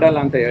ಮಾಡಲ್ಲ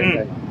ಅಂತ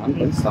ಹೇಳ್ತಾ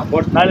ಇದ್ದೀನಿ.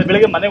 ಸಪೋರ್ಟ್. ನಾಳೆ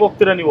ಬೆಳಗ್ಗೆ ಮನೆಗೆ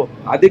ಹೋಗ್ತೀರಾ ನೀವು?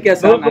 ಅದಕ್ಕೆ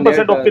ಸರ್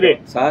ಹೋಗ್ತೀರಿ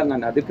ಸರ್,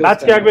 ನಾನು ಅದಕ್ಕೆ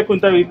ನಾಚಿಕೆ ಆಗ್ಬೇಕು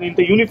ಇಂತ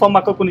ಯೂನಿಫಾರ್ಮ್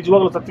ಹಾಕೋಕು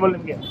ನಿಜವಾಗ್ಲೂ ಸತ್ಯವಲ್ಲ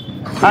ನಿಮ್ಗೆ?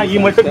 ಈ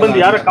ಮಟ್ಟಕ್ಕೆ ಬಂದು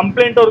ಯಾರ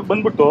ಕಂಪ್ಲೇಂಟ್ ಅವ್ರಿಗೆ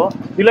ಬಂದ್ಬಿಟ್ಟು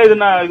ಇಲ್ಲ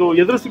ಇದನ್ನ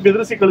ಇದು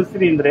ಬೆದರಿಸಿ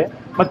ಕಳಿಸ್ತೀನಿ ಅಂದ್ರೆ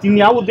ಮತ್ತೆ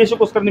ಇನ್ಯಾವ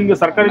ಉದ್ದೇಶಕ್ಕೋಸ್ಕರ ನಿಮ್ಗೆ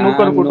ಸರ್ಕಾರಿ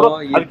ನೌಕರ ಕೊಟ್ಟರು,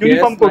 ಅದಕ್ಕೆ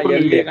ಯೂನಿಫಾರ್ಮ್ ಕೊಟ್ಟರು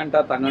ನಿಮ್ಗೆ ಗಂಟ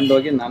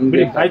ತಗೊಂಡೋಗಿ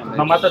ನನ್ಗೆ. ಆಯ್ತು,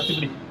 ನಾ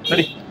ಮಾತಾಡ್ತೀನಿ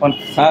ನಡಿ.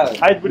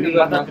 ಆಯ್ತು ಬಿಡಿ,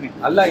 ಮಾತಾಡ್ತೀನಿ.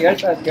 ಅಲ್ಲ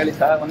ಹೇಳ್ತಾ ಕೇಳಿ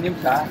ಸರ್, 1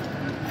 ನಿಮಿಷ.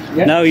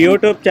 ನಾವು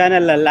ಯೂಟ್ಯೂಬ್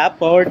ಚಾನೆಲ್ ಅಲ್ಲ,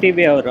 ಪವರ್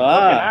ಟಿವಿ ಅವರು.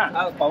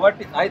 ಪವರ್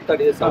ಟಿವಿ ಆಯ್ತು,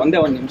 ತಡಿ ಸರ್, ಒಂದೇ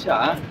 1 ನಿಮಿಷ.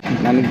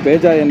 ನನಗೆ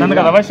ಬೇಜಾರು,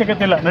 ನನಗೆ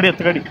ಅವಶ್ಯಕತೆ ಇಲ್ಲ, ನಡಿ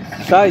ಹತ್ತು ಗಡಿ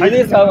ಸರ್.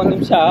 ಇದೇ ಸರ್ 1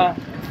 ನಿಮಿಷ.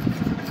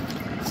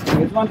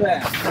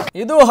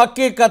 ಇದು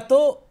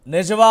ಹಕ್ಕಿಕತ್ತು,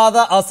 ನಿಜವಾದ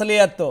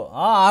ಅಸಲಿಯತ್ತು.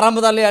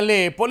 ಆರಂಭದಲ್ಲಿ ಅಲ್ಲಿ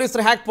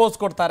ಪೊಲೀಸರು ಹ್ಯಾಕ್ ಪೋಸ್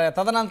ಕೊಡ್ತಾರೆ,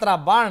 ತದನಂತರ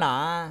ಬಾಣ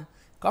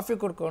ಕಾಫಿ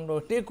ಕುಡ್ಕೊಂಡು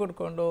ಟೀ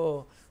ಕುಡ್ಕೊಂಡು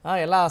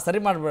ಎಲ್ಲ ಸರಿ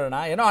ಮಾಡಿಬಿಡೋಣ,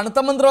 ಏನೋ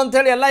ಅಣ್ತಮ್ಮಂದ್ರು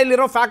ಅಂಥೇಳಿ ಎಲ್ಲ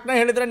ಇಲ್ಲಿರೋ ಫ್ಯಾಕ್ಟ್ನ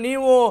ಹೇಳಿದರೆ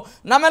ನೀವು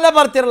ನಮ್ಮೆಲ್ಲ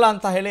ಬರ್ತಿರಲ್ಲ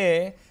ಅಂತ ಹೇಳಿ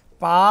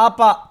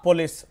ಪಾಪ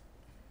ಪೊಲೀಸ್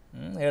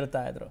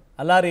ಹೇಳ್ತಾಯಿದ್ರು.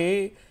 ಅಲ್ಲ ರೀ,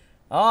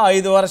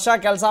 5 ವರ್ಷ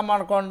ಕೆಲಸ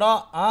ಮಾಡಿಕೊಂಡು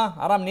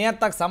ಆರಾಮ್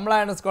ನಿಯತ್ತಾಗಿ ಸಂಬಳ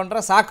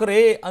ಎಣಿಸ್ಕೊಂಡ್ರೆ ಸಾಕು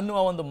ರೀ ಅನ್ನುವ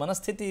ಒಂದು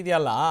ಮನಸ್ಥಿತಿ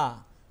ಇದೆಯಲ್ಲ,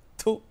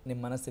 ನಿಮ್ಮ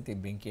ಮನಸ್ಥಿತಿ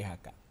ಬೆಂಕಿ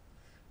ಹಾಕ.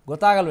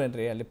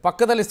 ಗೊತ್ತಾಗಲ್ವೇನ್ರಿ? ಅಲ್ಲಿ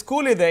ಪಕ್ಕದಲ್ಲಿ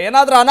ಸ್ಕೂಲ್ ಇದೆ,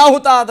 ಏನಾದರೂ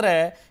ಅನಾಹುತ ಆದರೆ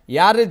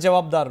ಯಾರೇ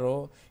ಜವಾಬ್ದಾರರು?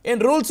 ಏನು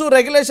ರೂಲ್ಸು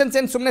ರೆಗ್ಯುಲೇಷನ್ಸ್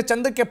ಏನು ಸುಮ್ಮನೆ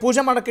ಚಂದಕ್ಕೆ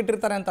ಪೂಜೆ ಮಾಡೋಕ್ಕೆ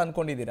ಇಟ್ಟಿರ್ತಾರೆ ಅಂತ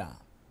ಅಂದ್ಕೊಂಡಿದ್ದೀರಾ?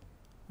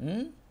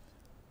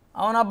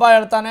 ಅವನೊಬ್ಬ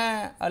ಹೇಳ್ತಾನೆ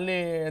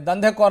ಅಲ್ಲಿ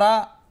ದಂಧೆಕೋರ,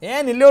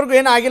 ಏನು ಇಲ್ಲಿವರೆಗೂ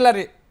ಏನು ಆಗಿಲ್ಲ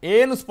ರೀ,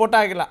 ಏನು ಸ್ಫೋಟ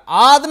ಆಗಿಲ್ಲ,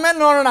 ಆದಮೇಲೆ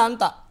ನೋಡೋಣ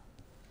ಅಂತ.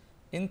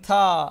 ಇಂಥ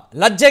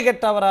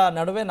ಲಜ್ಜೆಗೆಟ್ಟವರ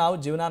ನಡುವೆ ನಾವು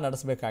ಜೀವನ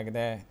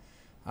ನಡೆಸಬೇಕಾಗಿದೆ.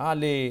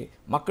 ಅಲ್ಲಿ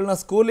ಮಕ್ಕಳನ್ನ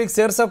ಸ್ಕೂಲಿಗೆ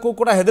ಸೇರ್ಸೋಕ್ಕೂ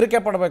ಕೂಡ ಹೆದರಿಕೆ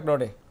ಪಡಬೇಕು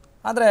ನೋಡಿ.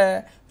 ಆದರೆ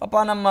ಪಾಪ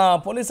ನಮ್ಮ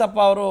ಪೊಲೀಸಪ್ಪ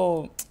ಅವರು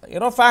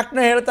ಇರೋ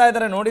ಫ್ಯಾಕ್ಟ್ನೇ ಹೇಳ್ತಾ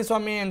ಇದ್ದಾರೆ ನೋಡಿ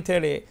ಸ್ವಾಮಿ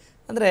ಅಂಥೇಳಿ.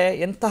 ಅಂದರೆ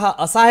ಎಂತಹ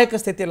ಅಸಹಾಯಕ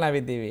ಸ್ಥಿತಿಯಲ್ಲಿ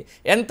ನಾವಿದ್ದೀವಿ,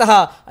 ಎಂತಹ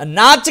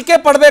ನಾಚಿಕೆ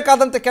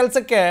ಪಡಬೇಕಾದಂಥ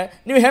ಕೆಲಸಕ್ಕೆ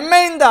ನೀವು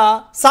ಹೆಮ್ಮೆಯಿಂದ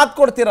ಸಾಥ್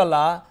ಕೊಡ್ತೀರಲ್ಲ,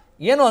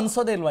 ಏನು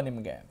ಅನಿಸೋದೇ ಇಲ್ವಾ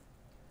ನಿಮಗೆ?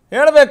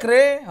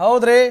 ಹೇಳ್ಬೇಕ್ರಿ,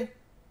 ಹೌದ್ರಿ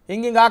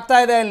ಹಿಂಗೆ ಆಗ್ತಾ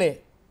ಇದೆ ಅಲ್ಲಿ,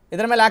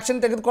 ಇದರ ಮೇಲೆ ಆ್ಯಕ್ಷನ್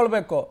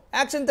ತೆಗೆದುಕೊಳ್ಬೇಕು.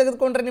 ಆ್ಯಕ್ಷನ್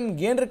ತೆಗೆದುಕೊಂಡ್ರೆ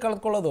ನಿಮ್ಗೆ ಏನ್ರಿ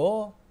ಕಳೆದುಕೊಳ್ಳೋದು?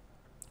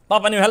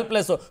 ಪಾಪ ನೀವು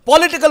ಹೆಲ್ಪ್ಲೆಸ್ಸು,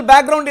 ಪೊಲಿಟಿಕಲ್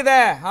ಬ್ಯಾಕ್ಗ್ರೌಂಡ್ ಇದೆ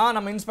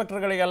ನಮ್ಮ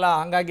ಇನ್ಸ್ಪೆಕ್ಟರ್ಗಳಿಗೆಲ್ಲ,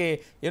 ಹಾಗಾಗಿ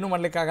ಏನೂ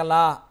ಮಾಡಲಿಕ್ಕಾಗಲ್ಲ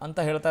ಅಂತ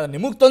ಹೇಳ್ತಾ ಇದ್ದಾರೆ.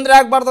 ನಿಮಗೆ ತೊಂದರೆ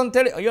ಆಗಬಾರ್ದು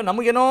ಅಂತೇಳಿ ಅಯ್ಯೋ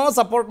ನಮಗೇನೋ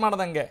ಸಪೋರ್ಟ್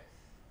ಮಾಡ್ದಂಗೆ.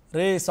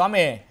 ರೀ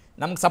ಸ್ವಾಮಿ,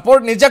 ನಮ್ಗೆ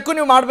ಸಪೋರ್ಟ್ ನಿಜಕ್ಕೂ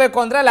ನೀವು ಮಾಡಬೇಕು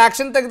ಅಂದರೆ ಅಲ್ಲಿ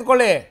ಆ್ಯಕ್ಷನ್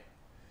ತೆಗೆದುಕೊಳ್ಳಿ.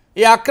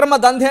 ಈ ಅಕ್ರಮ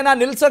ದಂಧೆನ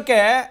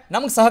ನಿಲ್ಲಿಸೋಕ್ಕೆ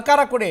ನಮಗೆ ಸಹಕಾರ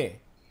ಕೊಡಿ.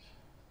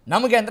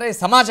 ನಮಗೆ ಅಂದರೆ ಈ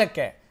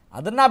ಸಮಾಜಕ್ಕೆ.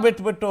 ಅದನ್ನು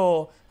ಬಿಟ್ಬಿಟ್ಟು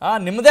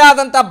ನಿಮ್ಮದೇ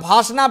ಆದಂಥ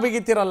ಭಾಷಣ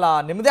ಬಿಗಿತೀರಲ್ಲ,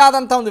 ನಿಮ್ಮದೇ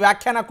ಆದಂಥ ಒಂದು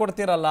ವ್ಯಾಖ್ಯಾನ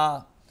ಕೊಡ್ತೀರಲ್ಲ,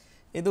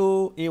 ಇದು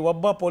ಈ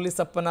ಒಬ್ಬ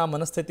ಪೊಲೀಸಪ್ಪನ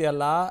ಮನಸ್ಥಿತಿ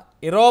ಅಲ್ಲ,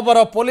 ಇರೋ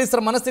ಬರೋ ಪೊಲೀಸರ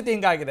ಮನಸ್ಥಿತಿ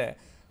ಹಿಂಗಾಗಿದೆ.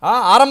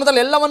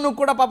 ಆರಂಭದಲ್ಲಿ ಎಲ್ಲವನ್ನೂ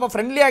ಕೂಡ ಪಾಪ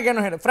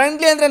ಫ್ರೆಂಡ್ಲಿಯಾಗೇನೋ ಹೇಳಿ,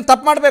 ಫ್ರೆಂಡ್ಲಿ ಅಂದರೆ ಏನು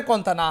ತಪ್ಪು ಮಾಡಬೇಕು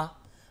ಅಂತನಾ?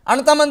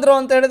 ಅಣ್ತಮ್ಮಂದ್ರು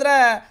ಅಂತ ಹೇಳಿದ್ರೆ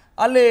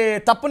ಅಲ್ಲಿ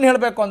ತಪ್ಪನ್ನು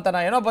ಹೇಳಬೇಕು ಅಂತನಾ?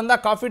 ಏನೋ ಬಂದಾಗ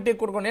ಕಾಫಿ ಟೀ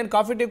ಕುಡ್ಕೊಂಡು, ಏನು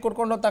ಕಾಫಿ ಟೀ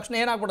ಕುಡ್ಕೊಂಡು ಹೋದ ತಕ್ಷಣ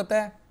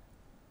ಏನಾಗ್ಬಿಡುತ್ತೆ?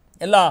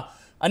 ಎಲ್ಲ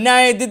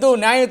ಅನ್ಯಾಯ ಇದ್ದಿದ್ದು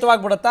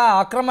ನ್ಯಾಯಯುತವಾಗಿಬಿಡುತ್ತಾ,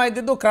 ಅಕ್ರಮ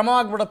ಇದ್ದಿದ್ದು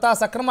ಕ್ರಮವಾಗಿಬಿಡುತ್ತಾ,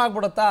 ಸಕ್ರಮ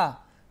ಆಗಿಬಿಡುತ್ತಾ?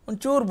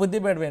 ಒಂಚೂರು ಬುದ್ಧಿ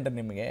ಬೇಡವೇನ್ರಿ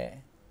ನಿಮಗೆ?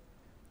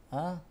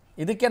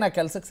 ಇದಕ್ಕೆ ನಾ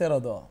ಕೆಲಸಕ್ಕೆ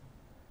ಸೇರೋದು,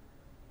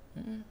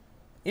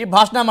 ಈ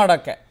ಭಾಷಣ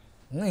ಮಾಡೋಕ್ಕೆ.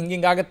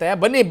 ಹಿಂಗಾಗುತ್ತೆ,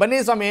 ಬನ್ನಿ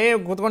ಸ್ವಾಮಿ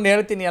ಕೂತ್ಕೊಂಡು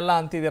ಹೇಳ್ತೀನಿ ಎಲ್ಲ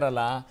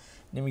ಅಂತಿದ್ದೀರಲ್ಲ,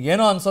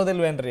 ನಿಮಗೇನೋ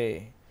ಅನ್ಸೋದಿಲ್ವೇನ್ರಿ?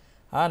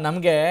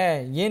 ನಮಗೆ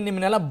ಏನು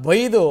ನಿಮ್ಮನ್ನೆಲ್ಲ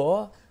ಬೈದು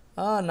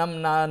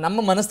ನಮ್ಮ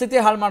ಮನಸ್ಥಿತಿ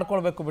ಹಾಳು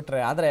ಮಾಡ್ಕೊಳ್ಬೇಕು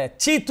ಬಿಟ್ರೆ, ಆದರೆ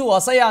ಚೀತು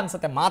ಅಸಹ್ಯ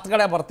ಅನಿಸುತ್ತೆ,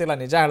 ಮಾತುಗಳೇ ಬರ್ತಿಲ್ಲ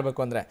ನಿಜ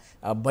ಹೇಳಬೇಕು ಅಂದರೆ,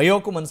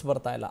 ಬೈಯೋಕ್ಕೂ ಮನಸ್ಸು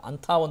ಬರ್ತಾ ಇಲ್ಲ,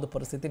 ಅಂಥ ಒಂದು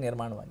ಪರಿಸ್ಥಿತಿ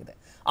ನಿರ್ಮಾಣವಾಗಿದೆ.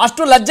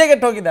 ಅಷ್ಟು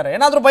ಲಜ್ಜೆಗೆಟ್ಟು ಹೋಗಿದ್ದಾರೆ.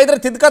 ಏನಾದರೂ ಬೈದರೆ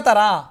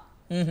ತಿದ್ಕೋತಾರಾ?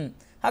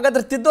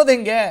 ಹಾಗಾದರೆ ತಿದ್ದೋದು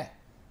ಹೆಂಗೆ?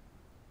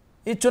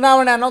 ಈ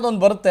ಚುನಾವಣೆ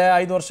ಅನ್ನೋದೊಂದು ಬರುತ್ತೆ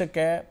 5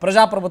 ವರ್ಷಕ್ಕೆ,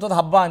 ಪ್ರಜಾಪ್ರಭುತ್ವದ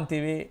ಹಬ್ಬ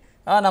ಅಂತೀವಿ,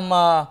 ನಮ್ಮ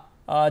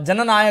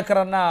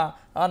ಜನನಾಯಕರನ್ನು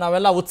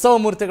ನಾವೆಲ್ಲ ಉತ್ಸವ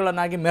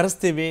ಮೂರ್ತಿಗಳನ್ನಾಗಿ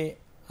ಮೆರೆಸ್ತೀವಿ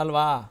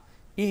ಅಲ್ವಾ?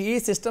 ಈ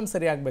ಸಿಸ್ಟಮ್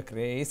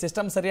ಸರಿಯಾಗ್ಬೇಕ್ರಿ. ಈ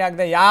ಸಿಸ್ಟಮ್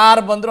ಸರಿಯಾಗದೆ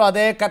ಯಾರು ಬಂದರೂ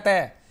ಅದೇ ಕತೆ,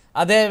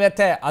 ಅದೇ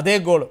ವ್ಯಥೆ, ಅದೇ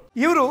ಗೋಳು.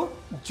 ಇವರು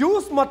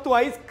ಜ್ಯೂಸ್ ಮತ್ತು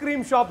ಐಸ್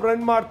ಕ್ರೀಮ್ ಶಾಪ್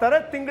ರನ್ ಮಾಡ್ತಾರೆ,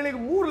 ತಿಂಗಳಿಗೆ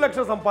 3 ಲಕ್ಷ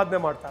ಸಂಪಾದನೆ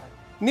ಮಾಡ್ತಾರೆ.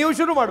 ನೀವು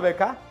ಶುರು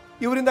ಮಾಡಬೇಕಾ?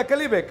 ಇವರಿಂದ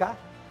ಕಲಿಬೇಕಾ?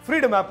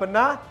 ಫ್ರೀಡಮ್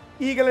ಆ್ಯಪನ್ನು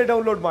ಈಗಲೇ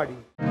ಡೌನ್ಲೋಡ್ ಮಾಡಿ.